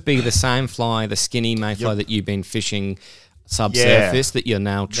guess it could be the same fly, the skinny mayfly that you've been fishing subsurface that you're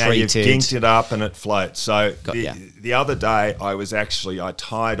now treated. Now you've ginked it up and it floats. So the other day I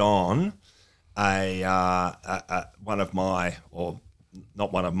tied on one of my, or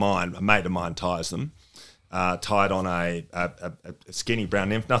not one of mine, a mate of mine ties them, tied on a skinny brown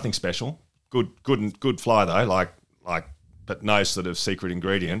nymph, nothing special. Good fly though, like but no sort of secret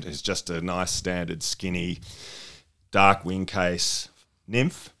ingredient. It's just a nice standard skinny dark wing case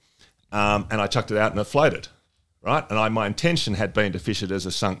nymph, and I chucked it out and it floated, right? And my intention had been to fish it as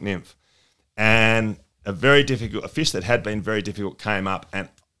a sunk nymph, and a fish that had been very difficult came up and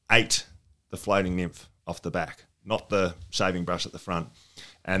ate the floating nymph off the back, not the shaving brush at the front.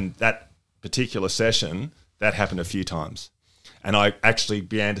 And that particular session, that happened a few times. And I actually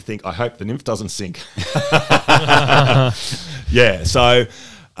began to think, I hope the nymph doesn't sink. Yeah, so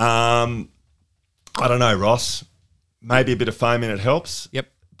I don't know, Ross. Maybe a bit of foam in it helps. Yep.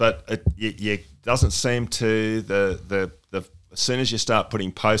 But it doesn't seem to, as soon as you start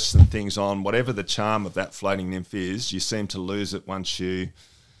putting posts and things on, whatever the charm of that floating nymph is, you seem to lose it once you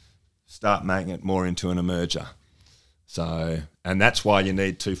start making it more into an emerger. So, and that's why you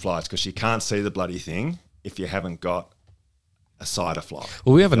need 2 flies, because you can't see the bloody thing if you haven't got a cider fly.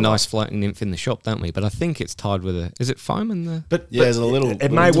 Well, we have a nice floating nymph in the shop, don't we? But I think it's tied with is it foam in the... But there's a little...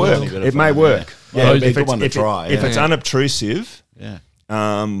 It may work. It may work. Yeah, if it's one to try. If it's unobtrusive, yeah.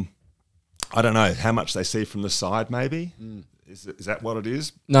 I don't know how much they see from the side. Maybe is that what it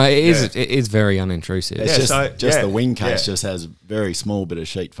is? No, it is. It is very unintrusive. It's just the wing case just has very small bit of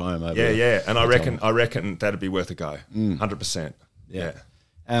sheet foam over it. Yeah, and I reckon that'd be worth a go. 100%. Yeah.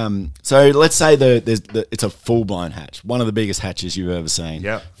 So let's say it's a full blown hatch, one of the biggest hatches you've ever seen.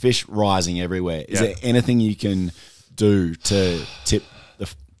 Yeah. Fish rising everywhere. Is there anything you can do to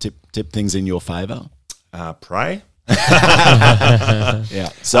tip things in your favour? Prey. Yeah.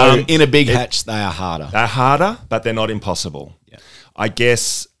 So in a big hatch, they are harder. They're harder, but they're not impossible. Yeah. I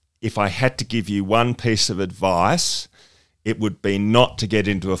guess if I had to give you one piece of advice, it would be not to get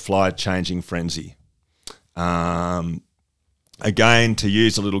into a fly changing frenzy. Again, to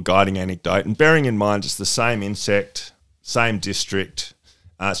use a little guiding anecdote, and bearing in mind it's the same insect, same district.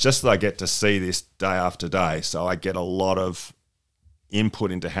 It's just that I get to see this day after day, so I get a lot of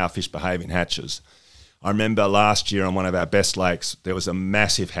input into how fish behave in hatches. I remember last year on one of our best lakes, there was a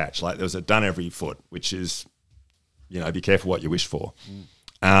massive hatch. Like there was a dun every foot, which is, be careful what you wish for.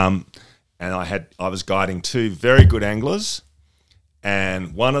 And I was guiding 2 very good anglers,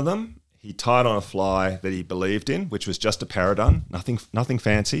 and one of them, he tied on a fly that he believed in, which was just a paradun, nothing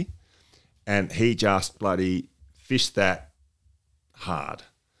fancy, and he just bloody fished that hard.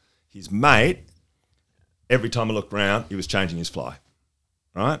 His mate, every time I looked around, he was changing his fly,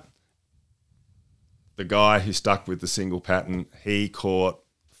 right? The guy who stuck with the single pattern, he caught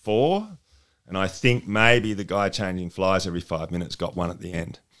 4, and I think maybe the guy changing flies every 5 minutes got 1 at the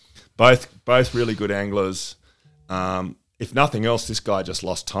end. Both really good anglers. If nothing else, this guy just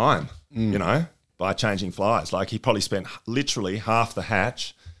lost time, by changing flies. Like he probably spent literally half the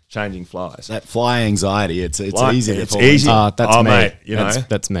hatch changing flies. That fly anxiety, it's easy. It's easy. That's me. Mate,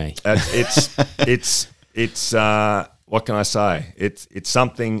 that's me. It's what can I say? It's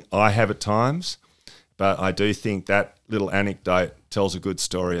something I have at times, but I do think that little anecdote tells a good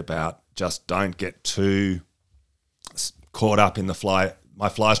story about just don't get too caught up in the fly. My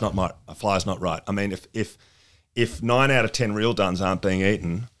fly's not right. I mean, if 9 out of 10 real duns aren't being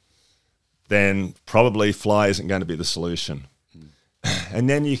eaten, then probably fly isn't going to be the solution. And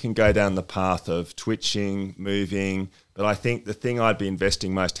then you can go down the path of twitching, moving. But I think the thing I'd be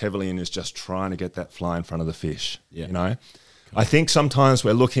investing most heavily in is just trying to get that fly in front of the fish. Yeah. You know, I think sometimes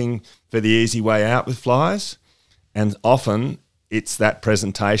we're looking for the easy way out with flies, and often it's that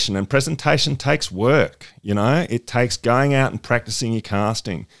presentation. And presentation takes work. You know, it takes going out and practicing your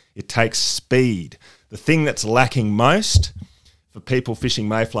casting. It takes speed. The thing that's lacking most for people fishing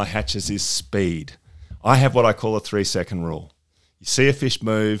mayfly hatches is speed. I have what I call a 3-second rule. You see a fish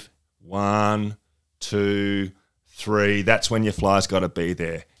move, 1, 2, 3, that's when your fly's got to be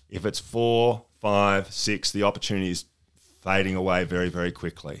there. If it's 4, 5, 6, the opportunity is fading away very, very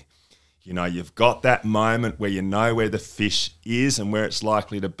quickly. You know, you've got that moment where you know where the fish is and where it's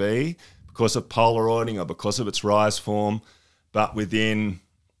likely to be because of polaroiding or because of its rise form, but within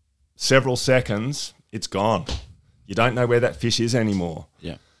several seconds, it's gone. You don't know where that fish is anymore.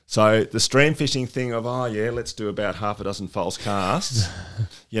 Yeah. So the stream fishing thing of, let's do about half a dozen false casts,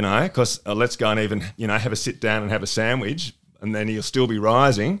 you know, because let's go and even, you know, have a sit down and have a sandwich and then he'll still be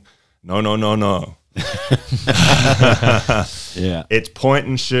rising. No. Yeah. It's point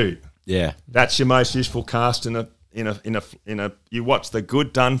and shoot. Yeah. That's your most useful cast in a. You watch the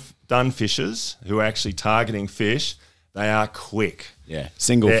good done fishers who are actually targeting fish. They are quick. Yeah.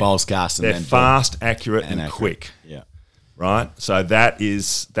 Single false cast. And they're then fast, accurate, and quick. Yeah. Right, so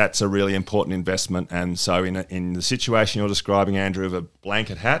that's a really important investment, and so in the situation you're describing, Andrew, of a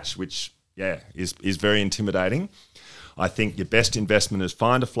blanket hatch, which is very intimidating, I think your best investment is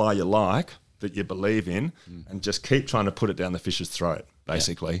find a fly you like that you believe in, and just keep trying to put it down the fish's throat,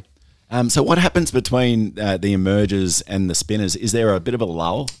 basically. So what happens between the emergers and the spinners? Is there a bit of a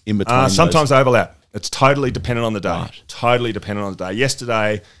lull in between? Sometimes overlap. It's totally dependent on the day. Right. Totally dependent on the day.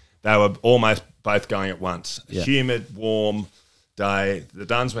 Yesterday they were almost both going at once. Yeah. Humid, warm day. The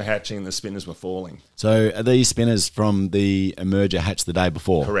duns were hatching and the spinners were falling. So are these spinners from the emerger hatched the day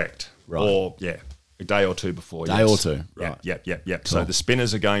before? Correct. Right. Or, a day or two before. Day or two. Right. Yep. Cool. So the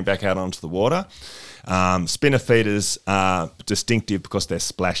spinners are going back out onto the water. Spinner feeders are distinctive because they're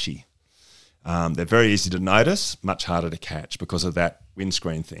splashy. They're very easy to notice, much harder to catch because of that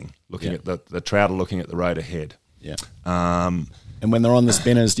windscreen thing, looking at the trout are looking at the road ahead. Yeah. And when they're on the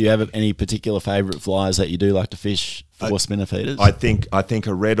spinners, do you have any particular favourite flies that you do like to fish for spinner feeders? I think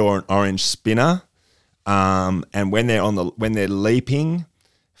a red or an orange spinner, and when they're leaping,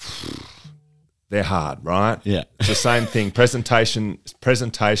 they're hard, right? Yeah. It's the same thing.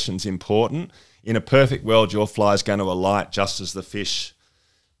 Presentation's important. In a perfect world, your fly is going to alight just as the fish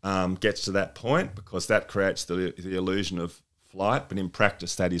gets to that point because that creates the illusion of flight, but in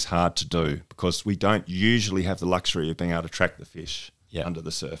practice that is hard to do because we don't usually have the luxury of being able to track the fish under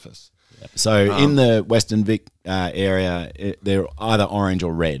the surface. Yep. So in the Western Vic area, they're either orange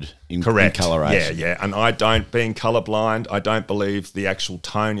or red in coloration. Yeah. And being colourblind, I don't believe the actual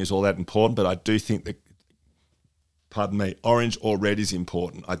tone is all that important, but I do think that, orange or red is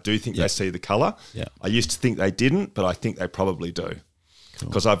important. I do think they see the colour. Yeah. I used to think they didn't, but I think they probably do.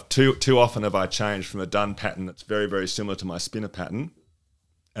 Because I've too often have I changed from a dun pattern that's very, very similar to my spinner pattern,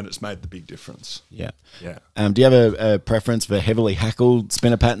 and it's made the big difference. Yeah. Do you have a preference for heavily hackled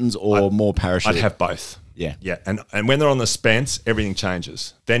spinner patterns or more parachute? I'd have both. Yeah. And when they're on the spence, everything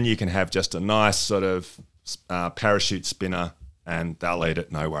changes. Then you can have just a nice sort of parachute spinner, and they'll eat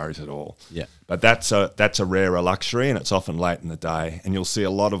it, no worries at all. Yeah. But that's a rarer luxury, and it's often late in the day, and you'll see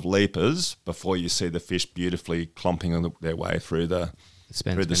a lot of leapers before you see the fish beautifully clomping their way through the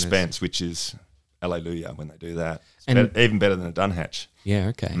spence, which is hallelujah when they do that. It's even better than a dun hatch. Yeah,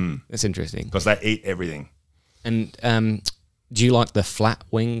 okay. That's interesting. Because they eat everything. And do you like the flat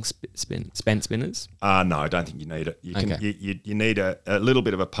wing spent spinners? No, I don't think you need it. You need a little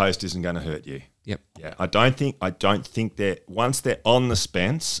bit of a post isn't going to hurt you. Yep. Yeah, I don't think once they're on the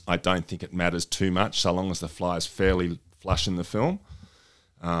spence, I don't think it matters too much so long as the fly is fairly flush in the film.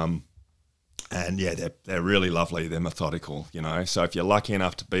 And they're really lovely. They're methodical, you know. So if you're lucky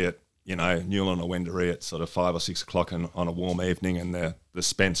enough to be at, you know, Newland or Wendouree at sort of 5 or 6 o'clock on a warm evening, and the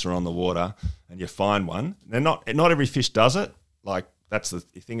spence are on the water, and you find one, not every fish does it. Like that's the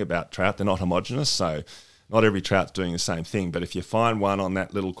thing about trout; they're not homogenous, so not every trout's doing the same thing. But if you find one on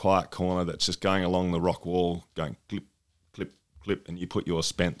that little quiet corner that's just going along the rock wall, going clip, clip, clip, and you put your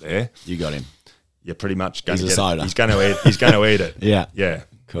spent there, you got him. You're pretty much going to get it. He's going to eat it. Yeah.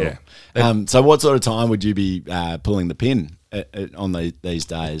 Cool. Yeah. So what sort of time would you be pulling the pin on these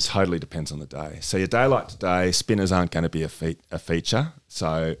days? Totally depends on the day. So your day like today, spinners aren't going to be a feature.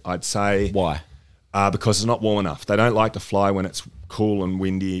 So I'd say... Why? Because it's not warm enough. They don't like to fly when it's cool and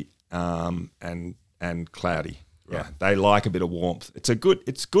windy and cloudy. Yeah, they like a bit of warmth.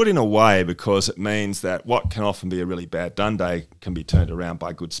 It's good in a way because it means that what can often be a really bad dun day can be turned around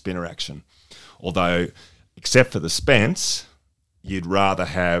by good spinner action. Although, except for the Spence, you'd rather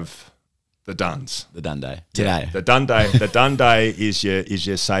have the duns. The dun day today. Yeah, the dun day is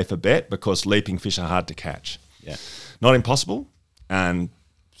your safer bet because leaping fish are hard to catch. Yeah, not impossible, and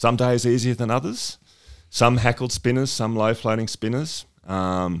some days easier than others. Some hackled spinners, some low floating spinners.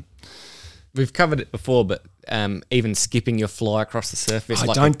 We've covered it before, but even skipping your fly across the surface,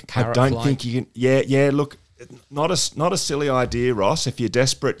 I don't think you can. Yeah. Look, not a silly idea, Ross. If you're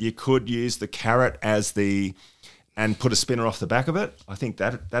desperate, you could use the carrot and put a spinner off the back of it. I think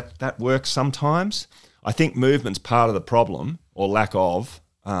that works sometimes. I think movement's part of the problem or lack of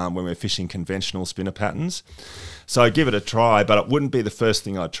when we're fishing conventional spinner patterns. So give it a try, but it wouldn't be the first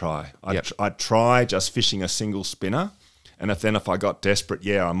thing I'd try. I'd try just fishing a single spinner. And if I got desperate,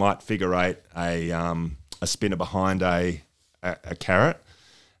 I might figure eight a spinner behind a carrot,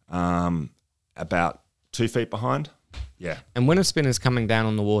 about 2 feet behind. Yeah. And when a spinner's coming down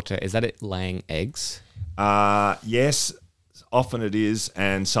on the water, is that it laying eggs? Yes, often it is,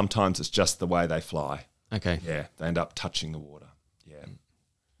 and sometimes it's just the way they fly. Okay. Yeah, they end up touching the water. Yeah.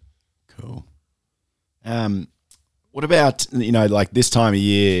 Cool. What about, like this time of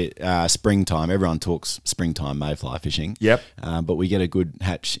year, springtime? Everyone talks springtime mayfly fishing. Yep. But we get a good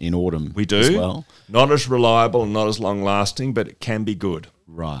hatch in autumn We do. as well. Not as reliable and not as long lasting, but it can be good.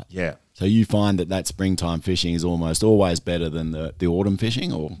 Right. Yeah. So you find that springtime fishing is almost always better than the autumn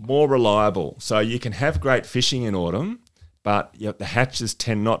fishing, or? More reliable. So you can have great fishing in autumn, but the hatches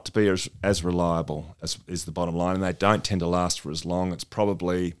tend not to be as reliable, as is the bottom line, and they don't tend to last for as long. It's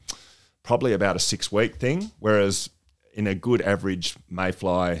probably about a 6-week thing, whereas in a good average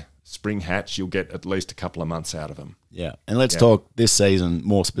mayfly spring hatch, you'll get at least a couple of months out of them. Yeah. And let's talk this season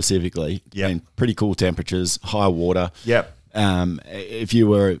more specifically. Yeah. I mean, pretty cool temperatures, high water. Yep. If you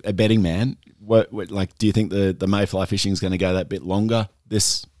were a betting man, what do you think the mayfly fishing is going to go that bit longer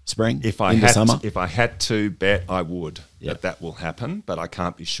this spring? If I had to bet, I would that will happen, but I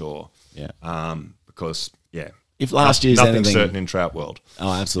can't be sure. Yeah. Because if last year's nothing anything certain in trout world.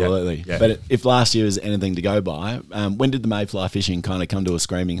 Oh, absolutely. Yeah. But if last year was anything to go by, when did the mayfly fishing kind of come to a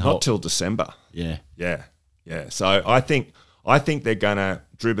screaming halt? Not till December. Yeah. Yeah. So I think they're going to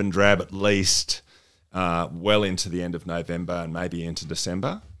drib and drab at least well into the end of November and maybe into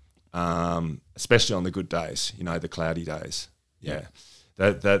December, especially on the good days, the cloudy days. Yeah.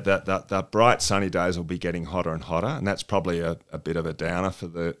 The bright sunny days will be getting hotter and hotter, and that's probably a bit of a downer for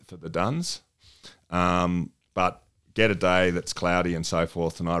the duns. But get a day that's cloudy and so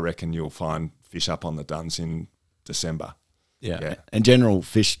forth, and I reckon you'll find fish up on the duns in December. Yeah. And general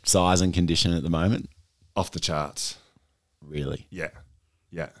fish size and condition at the moment? Off the charts. Really? Yeah.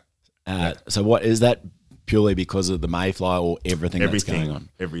 So what is that purely because of the mayfly or everything that's going on?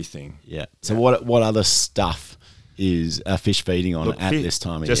 Everything. Yeah. So what other stuff is fish feeding on at this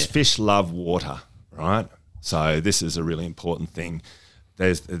time of year? Just fish love water, right? So this is a really important thing.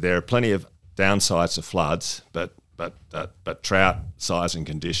 There are plenty of downsides to floods, but trout size and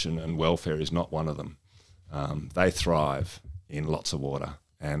condition and welfare is not one of them. They thrive in lots of water,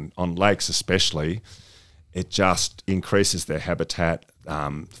 and on lakes especially, it just increases their habitat.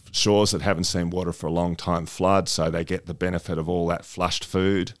 Shores that haven't seen water for a long time flood, so they get the benefit of all that flushed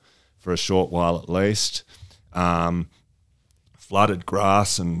food for a short while at least. Flooded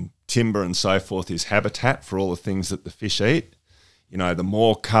grass and timber and so forth is habitat for all the things that the fish eat. The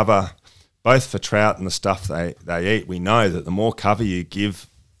more cover, both for trout and the stuff they eat, we know that the more cover you give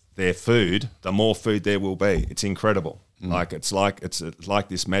their food, the more food there will be. It's incredible. It's like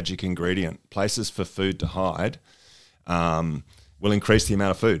this magic ingredient. Places for food to hide will increase the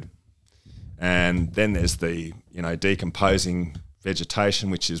amount of food. And then there's the decomposing vegetation,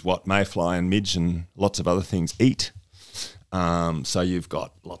 which is what mayfly and midge and lots of other things eat. So you've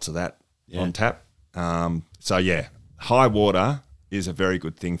got lots of that on tap. High water is a very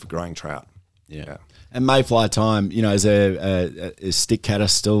good thing for growing trout. Yeah. And mayfly time, is stick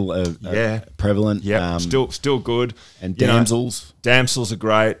caddis still prevalent? Yeah, still good. And damsels? Damsels are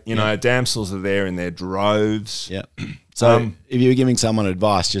great. Damsels are there in their droves. Yeah. So if you were giving someone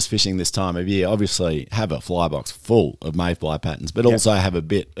advice just fishing this time of year, obviously have a fly box full of mayfly patterns, but also have a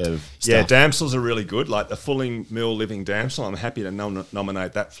bit of stuff. Yeah, damsels are really good. Like the fulling mill living damsel, I'm happy to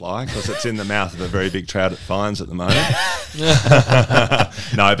nominate that fly because it's in the mouth of a very big trout it finds at the moment.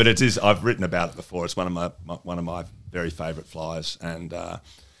 No, but it is. I've written about it before. It's one of my very favourite flies, and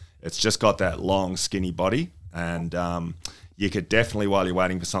it's just got that long, skinny body, and you could definitely, while you're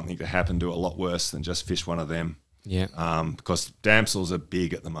waiting for something to happen, do a lot worse than just fish one of them. Yeah. Because damsels are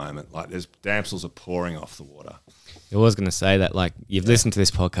big at the moment. Like there's damsels are pouring off the water. I was going to say that, like, you've listened to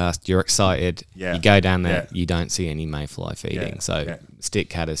this podcast, you're excited, you go down there, you don't see any mayfly feeding. Stick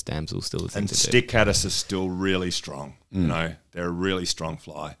caddis, damsel still the thing to do. Stick caddis is still really strong. You know, they're a really strong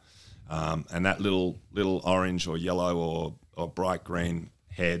fly. And that little orange or yellow or bright green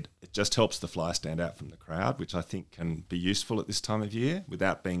head, it just helps the fly stand out from the crowd, which I think can be useful at this time of year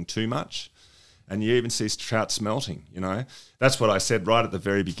without being too much. And you even see trout smelting, you know. That's what I said right at the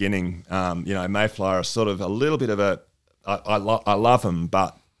very beginning. You know, mayfly are sort of a little bit of I love them,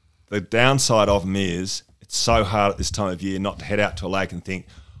 but the downside of them is it's so hard at this time of year not to head out to a lake and think,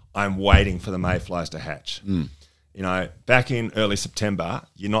 I'm waiting for the mayflies to hatch. You know, back in early September,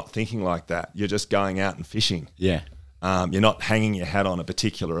 you're not thinking like that. You're just going out and fishing. Yeah. You're not hanging your hat on a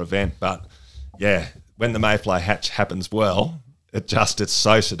particular event. But, yeah, when the mayfly hatch happens well, it's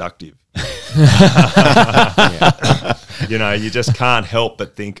so seductive. You know, you just can't help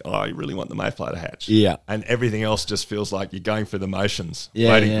but think, oh, you really want the mayfly to hatch. Yeah. And everything else just feels like you're going through the motions, Yeah,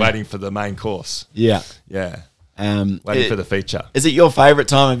 waiting for the main course. Yeah. Yeah. Waiting for the feature. Is it your favourite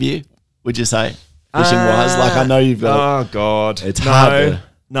time of year, would you say, fishing-wise? Like, I know you've got... Oh, God. It's hard to...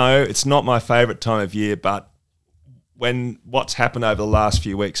 No, it's not my favourite time of year, but when what's happened over the last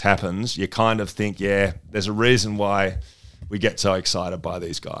few weeks happens, you kind of think, yeah, there's a reason why we get so excited by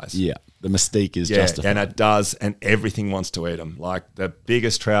these guys. Yeah, the mystique is justified. And it does, and everything wants to eat them. Like the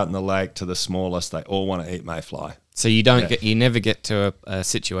biggest trout in the lake to the smallest, they all want to eat mayfly. So you never get to a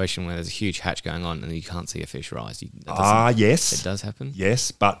situation where there's a huge hatch going on and you can't see a fish rise. Yes. It does happen?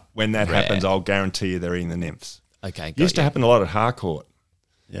 Yes, but when that happens, I'll guarantee you they're eating the nymphs. Okay, It used to happen a lot at Harcourt.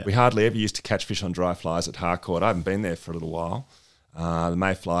 Yeah. We hardly ever used to catch fish on dry flies at Harcourt. I haven't been there for a little while. The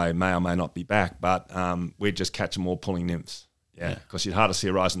mayfly may or may not be back, but we'd just catch them all pulling nymphs. Yeah, because you'd hardly see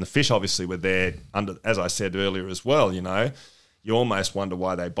a rise. And the fish obviously were there, under, as I said earlier as well, you know. You almost wonder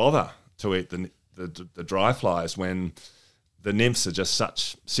why they bother to eat the dry flies when the nymphs are just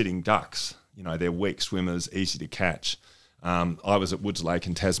such sitting ducks. You know, they're weak swimmers, easy to catch. I was at Woods Lake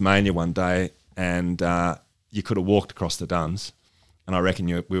in Tasmania one day and you could have walked across the duns. And I reckon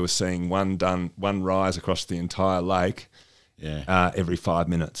we were seeing one rise across the entire lake every 5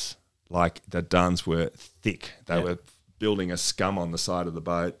 minutes. Like the duns were thick. They were building a scum on the side of the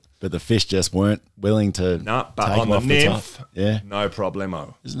boat. But the fish just weren't willing to but take on them the off nymph, the top. no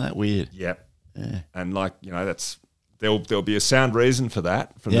problemo. Isn't that weird? Yep. Yeah. And like, you know, there'll be a sound reason for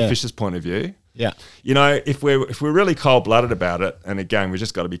that from the fisher's point of view. Yeah. You know, if we're really cold-blooded about it, and again, we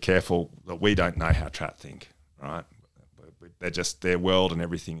just got to be careful that we don't know how trout think, right? They're just, their world and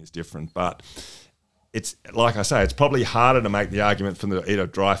everything is different. But it's, like I say, it's probably harder to make the argument from the eat a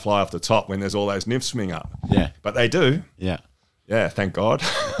dry fly off the top when there's all those nymphs swimming up. Yeah. But they do. Yeah. Yeah, thank God.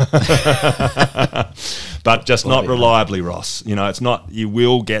 But just not reliably, Ross. You know, it's not, you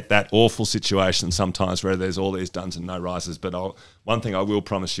will get that awful situation sometimes where there's all these duns and no rises. But one thing I will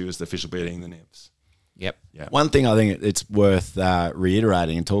promise you is the fish will be eating the nymphs. Yep. Yeah. One thing I think it's worth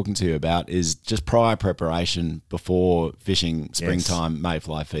reiterating and talking to you about is just prior preparation before fishing springtime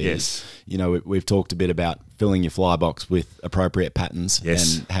mayfly feeders. Yes. You know, we've talked a bit about filling your fly box with appropriate patterns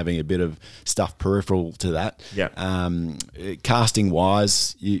and having a bit of stuff peripheral to that. Yeah. Casting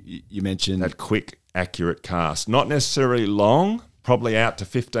wise, you mentioned that quick, accurate cast. Not necessarily long, probably out to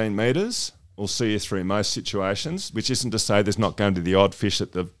 15 metres. Will see you through most situations, which isn't to say there's not going to be the odd fish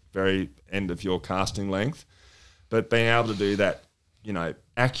at the very end of your casting length, but being able to do that, you know,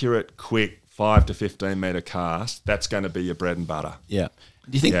 accurate, quick 5 to 15 metre cast, that's going to be your bread and butter. Yeah.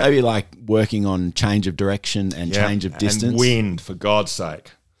 Do you think maybe like working on change of direction and change of distance? And wind, for God's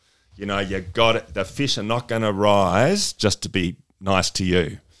sake. You know, you got it. The fish are not going to rise just to be nice to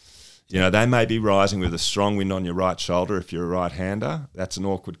you. You know, they may be rising with a strong wind on your right shoulder if you're a right-hander. That's an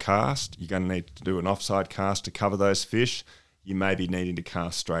awkward cast. You're going to need to do an offside cast to cover those fish. You may be needing to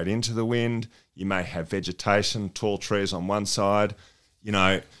cast straight into the wind. You may have vegetation, tall trees on one side. You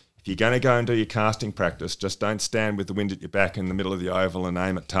know, if you're going to go and do your casting practice, just don't stand with the wind at your back in the middle of the oval and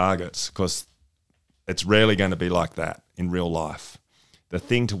aim at targets, because it's rarely going to be like that in real life. The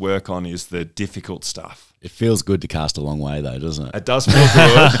thing to work on is the difficult stuff. It feels good to cast a long way though, doesn't it? It does feel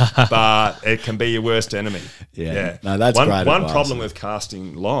good, but it can be your worst enemy. Yeah. No, that's great advice. One problem with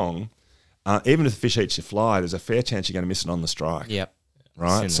casting long, even if the fish eats your fly, there's a fair chance you're going to miss it on the strike. Yep.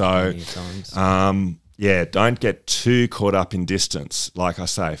 Right? So, don't get too caught up in distance. Like I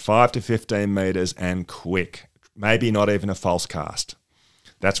say, 5 to 15 metres and quick. Maybe not even a false cast.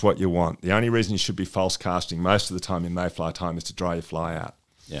 That's what you want. The only reason you should be false casting most of the time in mayfly time is to dry your fly out.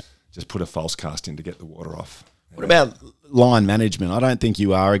 Yeah. Just put a false cast in to get the water off. What about line management? I don't think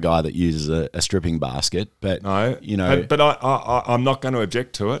you are a guy that uses a stripping basket, but no, you know, but I'm not going to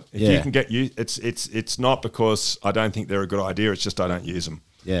object to it. If you can get it's not because I don't think they're a good idea. It's just I don't use them.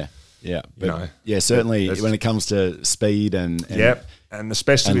 Yeah, but certainly when it comes to speed and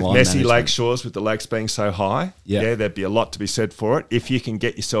especially with messy management. lake shores, with the lakes being so high, there'd be a lot to be said for it. If you can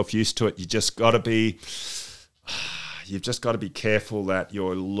get yourself used to it, you've just got to be careful that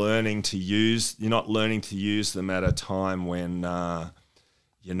you're not learning to use them at a time when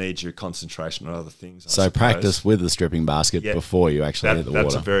you need your concentration on other things. So practice with the stripping basket before you actually hit the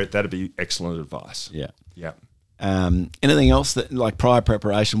water. That'd be excellent advice. Yeah. Anything else that, like, prior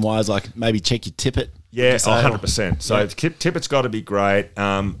preparation wise, like maybe check your tippet? Yeah, 100%. So tippet's got to be great.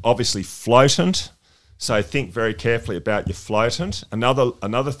 Obviously floatant. So think very carefully about your floatant.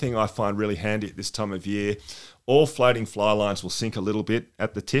 Another thing I find really handy at this time of year, all floating fly lines will sink a little bit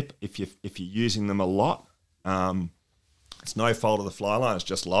at the tip if you're using them a lot. It's no fault of the fly line, it's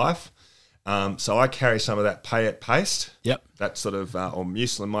just life. So I carry some of that payette paste. Yep. That sort of, or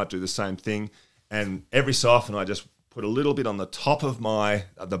mucilin might do the same thing. And every so often I just put a little bit on the top of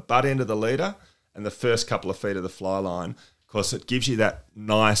the butt end of the leader and the first couple of feet of the fly line, because it gives you that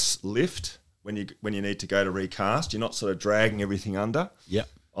nice lift when you need to go to recast. You're not sort of dragging everything under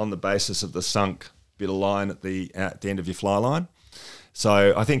on the basis of the sunk bit of line at the end of your fly line.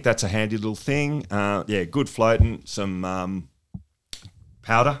 So I think that's a handy little thing. Good floatant, some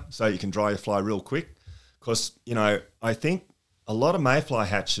powder so you can dry your fly real quick. Because, I think a lot of mayfly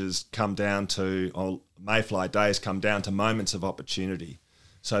hatches mayfly days come down to moments of opportunity.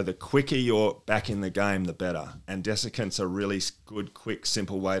 So the quicker you're back in the game, the better. And desiccant's a really good, quick,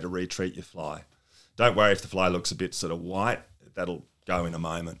 simple way to retreat your fly. Don't worry if the fly looks a bit sort of white. That'll go in a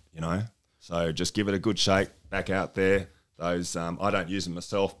moment, So just give it a good shake, back out there. Those I don't use them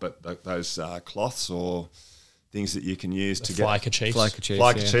myself, but those cloths or things that you can use to get fly kerchiefs.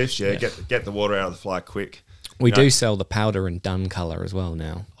 Fly kerchiefs, get the water out of the fly quick. We do sell the powder and dun colour as well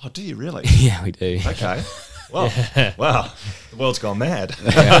now. Oh, do you really? Yeah, we do. Okay. Well, wow, the world's gone mad.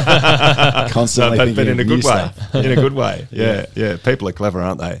 Constantly but in a good way. In a good way. Yeah. People are clever,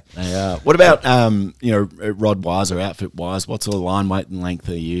 aren't they? They are. What about rod wise or outfit wise? What sort of line weight and length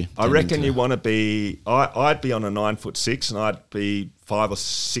are you? I reckon you want to be. I'd be on a 9'6", and I'd be 5 or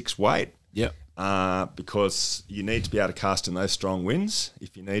 6 weight. Yep. Because you need to be able to cast in those strong winds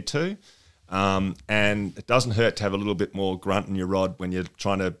if you need to. And it doesn't hurt to have a little bit more grunt in your rod when you're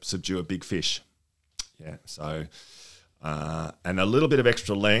trying to subdue a big fish. Yeah, so and a little bit of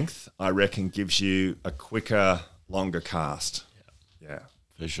extra length, I reckon, gives you a quicker, longer cast. Yeah,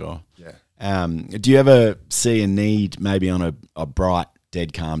 for sure. Yeah. Do you ever see a need maybe on a bright,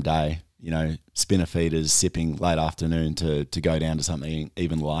 dead calm day, spinner feeders sipping late afternoon to go down to something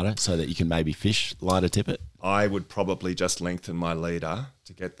even lighter so that you can maybe fish lighter tippet? I would probably just lengthen my leader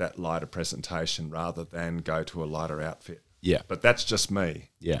to get that lighter presentation rather than go to a lighter outfit. Yeah, but that's just me.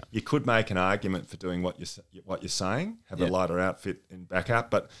 Yeah, you could make an argument for doing what you're saying, have a lighter outfit in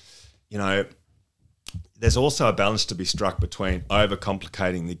backup, but there's also a balance to be struck between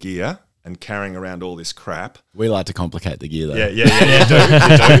overcomplicating the gear and carrying around all this crap. We like to complicate the gear, though. Yeah,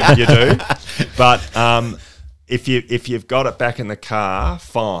 you do. But if you've got it back in the car,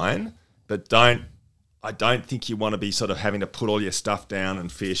 fine, but I don't think you want to be sort of having to put all your stuff down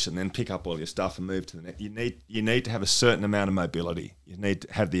and fish and then pick up all your stuff and move to the net. You need to have a certain amount of mobility. You need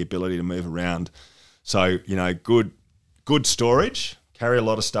to have the ability to move around. So, good storage, carry a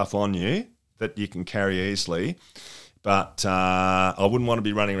lot of stuff on you that you can carry easily. But I wouldn't want to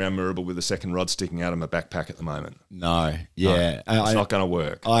be running around Moorabool with a second rod sticking out of my backpack at the moment. No, yeah. No, it's not going to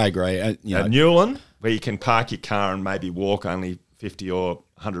work. I agree. At Newland, where you can park your car and maybe walk only 50 or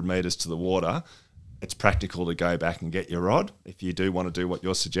 100 metres to the water, it's practical to go back and get your rod if you do want to do what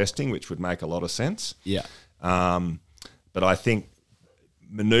you're suggesting, which would make a lot of sense. Yeah. But I think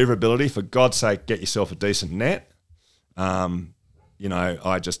manoeuvrability, for God's sake, get yourself a decent net.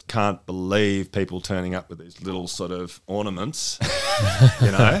 I just can't believe people turning up with these little sort of ornaments,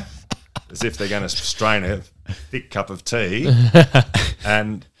 as if they're going to strain a thick cup of tea.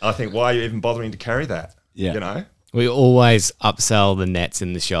 And I think, why are you even bothering to carry that? Yeah. We always upsell the nets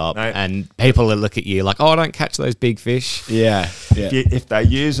in the shop, and people will look at you like, "Oh, I don't catch those big fish." Yeah. If they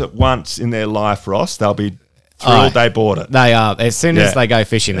use it once in their life, Ross, they'll be thrilled they bought it. They are. As soon as they go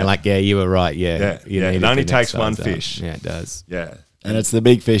fishing, they're like, "Yeah, you were right. Yeah, it only takes one fish. Yeah, it does. Yeah." And it's the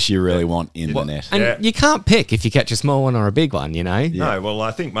big fish you really want in the net. And you can't pick if you catch a small one or a big one, No, well,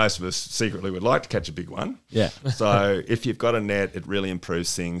 I think most of us secretly would like to catch a big one. Yeah. So if you've got a net, it really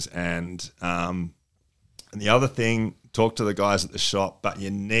improves things. And the other thing talk to the guys at the shop, but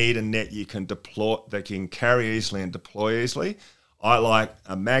you need a net you can deploy, that can carry easily and deploy easily. I like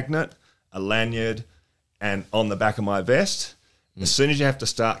a magnet, a lanyard, and on the back of my vest. As soon as you have to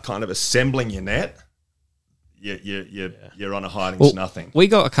start kind of assembling your net, you're on a hiding to nothing. We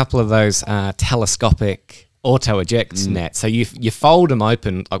got a couple of those telescopic auto eject nets. So you fold them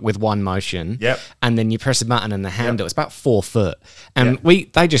open like with one motion, and then you press a button and the handle. It's about 4 foot, and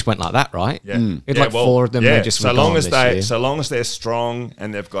they just went like that, right? It's like 4 of them. They just so long as they're strong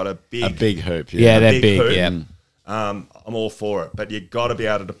and they've got a big hoop. They're big. Hoop, I'm all for it, but you've got to be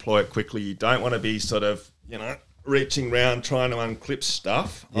able to deploy it quickly. You don't want to be sort of reaching around trying to unclip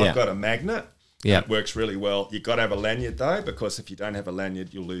stuff. I've got a magnet. It works really well. You've got to have a lanyard though, because if you don't have a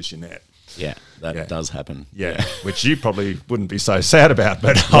lanyard, you'll lose your net. That does happen. Which you probably wouldn't be so sad about,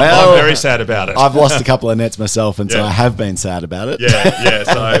 but I'm very sad about it. I've lost a couple of nets myself, and so I have been sad about it.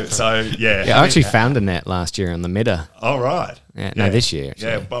 I actually found a net last year on the midder. Oh, right. No, this year.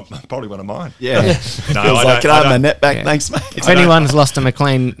 Probably one of mine. No, Feels like, can I have my net back? Thanks, mate. If anyone's lost a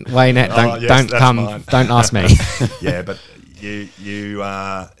McLean Way net, don't ask me. But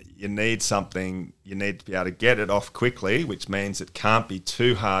you need something, you need to be able to get it off quickly, which means it can't be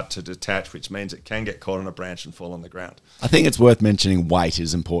too hard to detach, which means it can get caught on a branch and fall on the ground. I think it's worth mentioning weight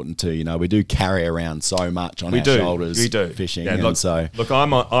is important too. We do carry around so much on our shoulders fishing. Look,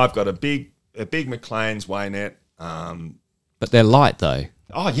 I've got a big McLean's Way net. But they're light though.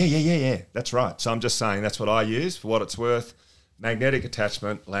 Oh, yeah. That's right. So I'm just saying that's what I use for what it's worth. Magnetic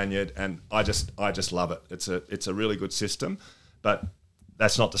attachment, lanyard, and I just love it. It's a really good system, but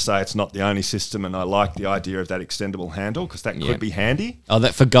that's not to say it's not the only system, and I like the idea of that extendable handle because that could be handy. Oh,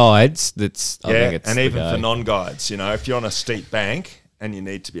 that for guides, I think it's and even for non-guides. If you're on a steep bank and you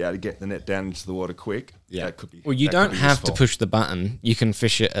need to be able to get the net down into the water quick, that could be. Well, you don't have to push the button. You can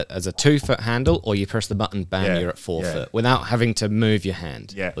fish it as a 2-foot handle, or you press the button, bam, you're at 4 foot without having to move your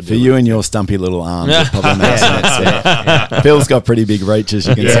hand. For you and your stumpy little arms, it probably makes sense. Phil's got pretty big reach, as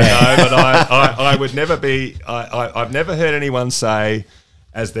you can see. No, but I would never be. I've never heard anyone say,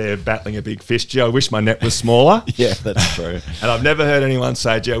 as they're battling a big fish, gee, I wish my net was smaller. That's true. And I've never heard anyone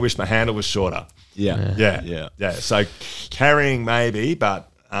say, gee, I wish my handle was shorter. Yeah. So carrying maybe,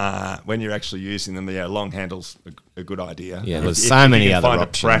 but when you're actually using them, long handle's a good idea. Yeah, there's so many other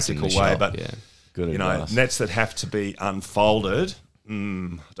options. Find a practical way, shop, but good advice. Nets that have to be unfolded,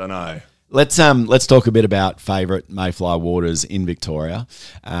 I don't know. Let's talk a bit about favourite mayfly waters in Victoria,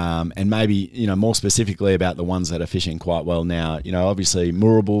 and maybe more specifically about the ones that are fishing quite well now. Obviously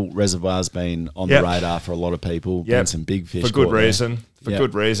Moorabool Reservoir's been on the radar for a lot of people. Been some big fish for good reason.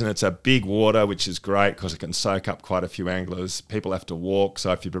 Good reason. It's a big water, which is great because it can soak up quite a few anglers. People have to walk,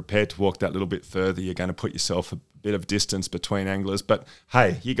 so if you're prepared to walk that little bit further, you're going to put yourself a bit of distance between anglers. But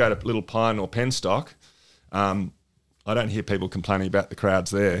hey, you go to Little Pine or Penstock. I don't hear people complaining about the crowds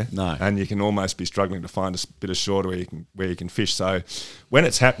there. No. And you can almost be struggling to find a bit of shore where you can fish. So when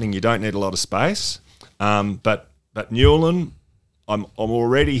it's happening, you don't need a lot of space. But Newland, I'm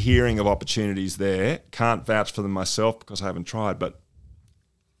already hearing of opportunities there. Can't vouch for them myself because I haven't tried, but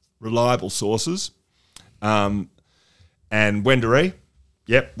reliable sources. And Wendouree.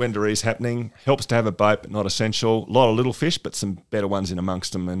 Yep, Wendoree's happening. Helps to have a boat, but not essential. A lot of little fish, but some better ones in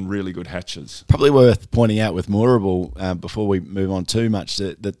amongst them and really good hatches. Probably worth pointing out with Moorabool, before we move on too much,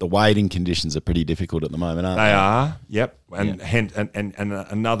 that the wading conditions are pretty difficult at the moment, aren't they? They are, yep. And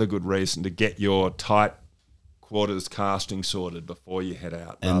another good reason to get your tight quarters casting sorted before you head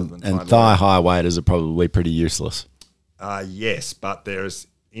out. And thigh-high waders are probably pretty useless. Yes, but there's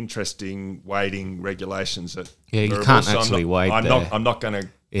interesting wading regulations at you can't actually wade there. I'm not going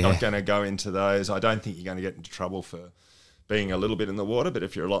to go into those. I don't think you're going to get into trouble for being a little bit in the water, but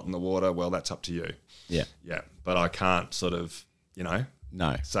if you're a lot in the water, well, that's up to you. Yeah. But I can't sort of, no,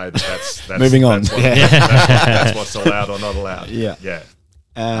 say that's moving on. That's what's allowed or not allowed. Yeah.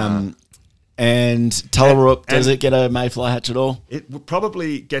 And Tullarook, does it get a mayfly hatch at all? It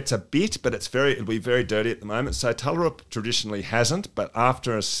probably gets a bit, but it'll be very dirty at the moment. So Tullarook traditionally hasn't, but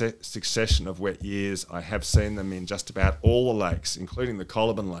after a succession of wet years, I have seen them in just about all the lakes, including the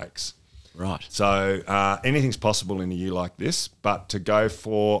Coliban lakes. Right. So anything's possible in a year like this, but to go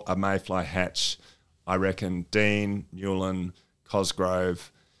for a mayfly hatch, I reckon Dean, Newland,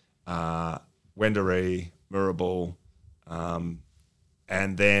 Cosgrove, Wendouree, Moorabool,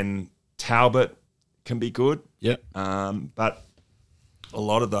 and then Talbot can be good. Yep. But a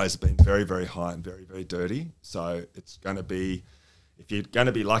lot of those have been very, very high and very, very dirty. So it's going to be, if you're going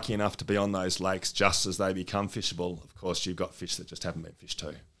to be lucky enough to be on those lakes just as they become fishable, of course, you've got fish that just haven't been fished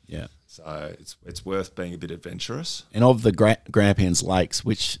too. Yeah. So it's worth being a bit adventurous. And of the Grampians lakes,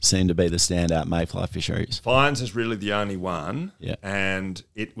 which seem to be the standout mayfly fisheries? Fynes is really the only one. Yeah. And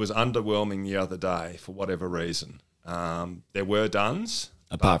it was underwhelming the other day for whatever reason. There were duns.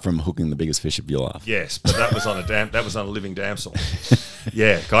 Apart from hooking the biggest fish of your life. Yes, but that was on a living damsel.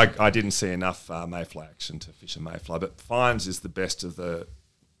 Yeah, I didn't see enough mayfly action to fish a mayfly. But Fynes is the best of the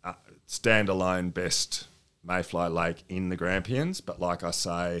standalone best mayfly lake in the Grampians. But like I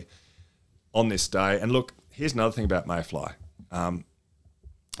say, on this day, and look, here's another thing about mayfly.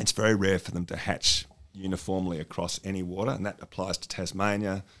 It's very rare for them to hatch uniformly across any water, and that applies to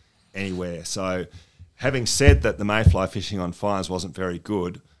Tasmania, anywhere. So having said that the mayfly fishing on Fynes wasn't very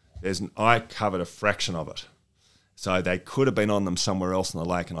good, I covered a fraction of it. So they could have been on them somewhere else in the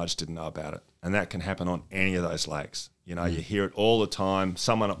lake and I just didn't know about it. And that can happen on any of those lakes. You know, you hear it all the time.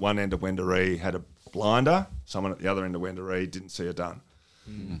 Someone at one end of Wendouree had a blinder. Someone at the other end of Wendouree didn't see a dun.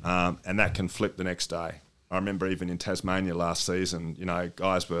 And that can flip the next day. I remember even in Tasmania last season, you know,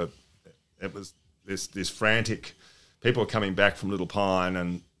 it was this frantic, people were coming back from Little Pine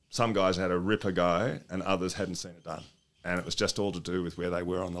and some guys had a ripper go and others hadn't seen it done. And it was just all to do with where they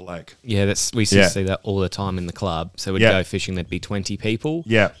were on the lake. Yeah, we used to see that all the time in the club. So we'd go fishing, there'd be 20 people.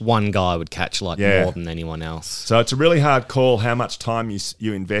 Yeah. One guy would catch more than anyone else. So it's a really hard call how much time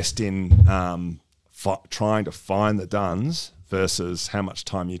you invest in trying to find the duns versus how much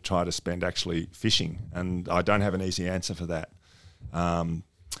time you try to spend actually fishing. And I don't have an easy answer for that.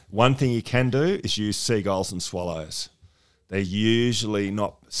 One thing you can do is use seagulls and swallows. They're usually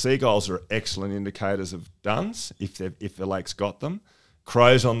not. Seagulls are excellent indicators of duns if the lake's got them.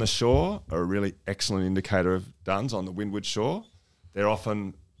 Crows on the shore are a really excellent indicator of duns on the windward shore.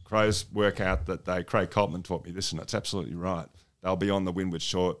 Crows work out that Craig Coltman taught me this, and it's absolutely right. They'll be on the windward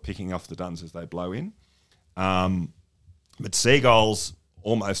shore picking off the duns as they blow in. But seagulls,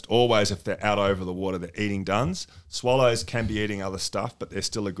 almost always, if they're out over the water, they're eating duns. Swallows can be eating other stuff, but they're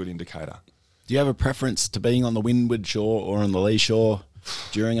still a good indicator. Do you have a preference to being on the windward shore or on the lee shore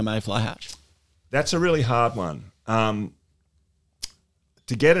during a mayfly hatch? That's a really hard one. To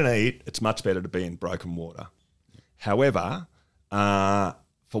get an eat, it's much better to be in broken water. However,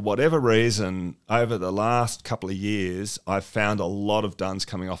 for whatever reason, over the last couple of years, I've found a lot of duns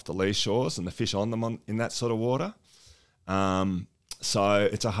coming off the lee shores and the fish on them in that sort of water. So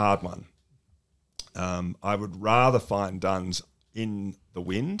it's a hard one. I would rather find duns in the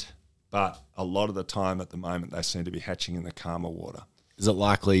wind, but a lot of the time at the moment they seem to be hatching in the calmer water. Is it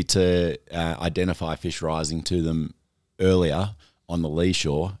likely to identify fish rising to them earlier on the lee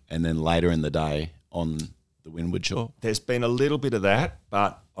shore and then later in the day on the windward shore? There's been a little bit of that,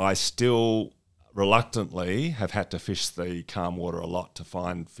 but I still reluctantly have had to fish the calm water a lot to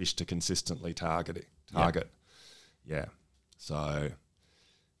find fish to consistently target. Yeah. So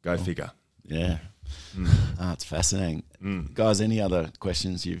go figure. Yeah. It's fascinating. Guys, any other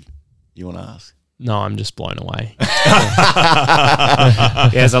questions you want to ask? No, I'm just blown away.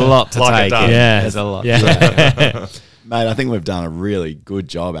 There's a lot to take. Yeah, there's a lot. Yeah. Mate, I think we've done a really good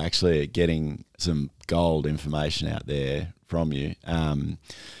job actually at getting some gold information out there from you.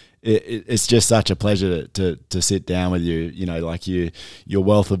 It's just such a pleasure to sit down with you. You know, like your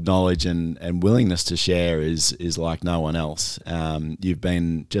wealth of knowledge and willingness to share is like no one else. You've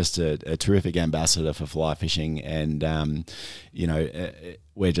been just a terrific ambassador for fly fishing, and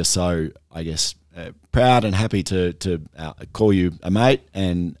we're just so, I guess, proud and happy to call you a mate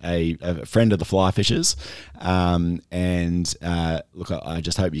and a friend of the fly fishers. Look, I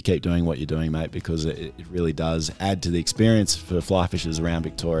just hope you keep doing what you're doing, mate, because it really does add to the experience for fly fishers around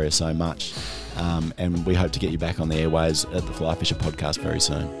Victoria so much. And we hope to get you back on the airwaves at the Fly Fisher podcast very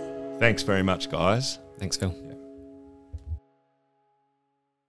soon. Thanks very much, guys. Thanks, Phil.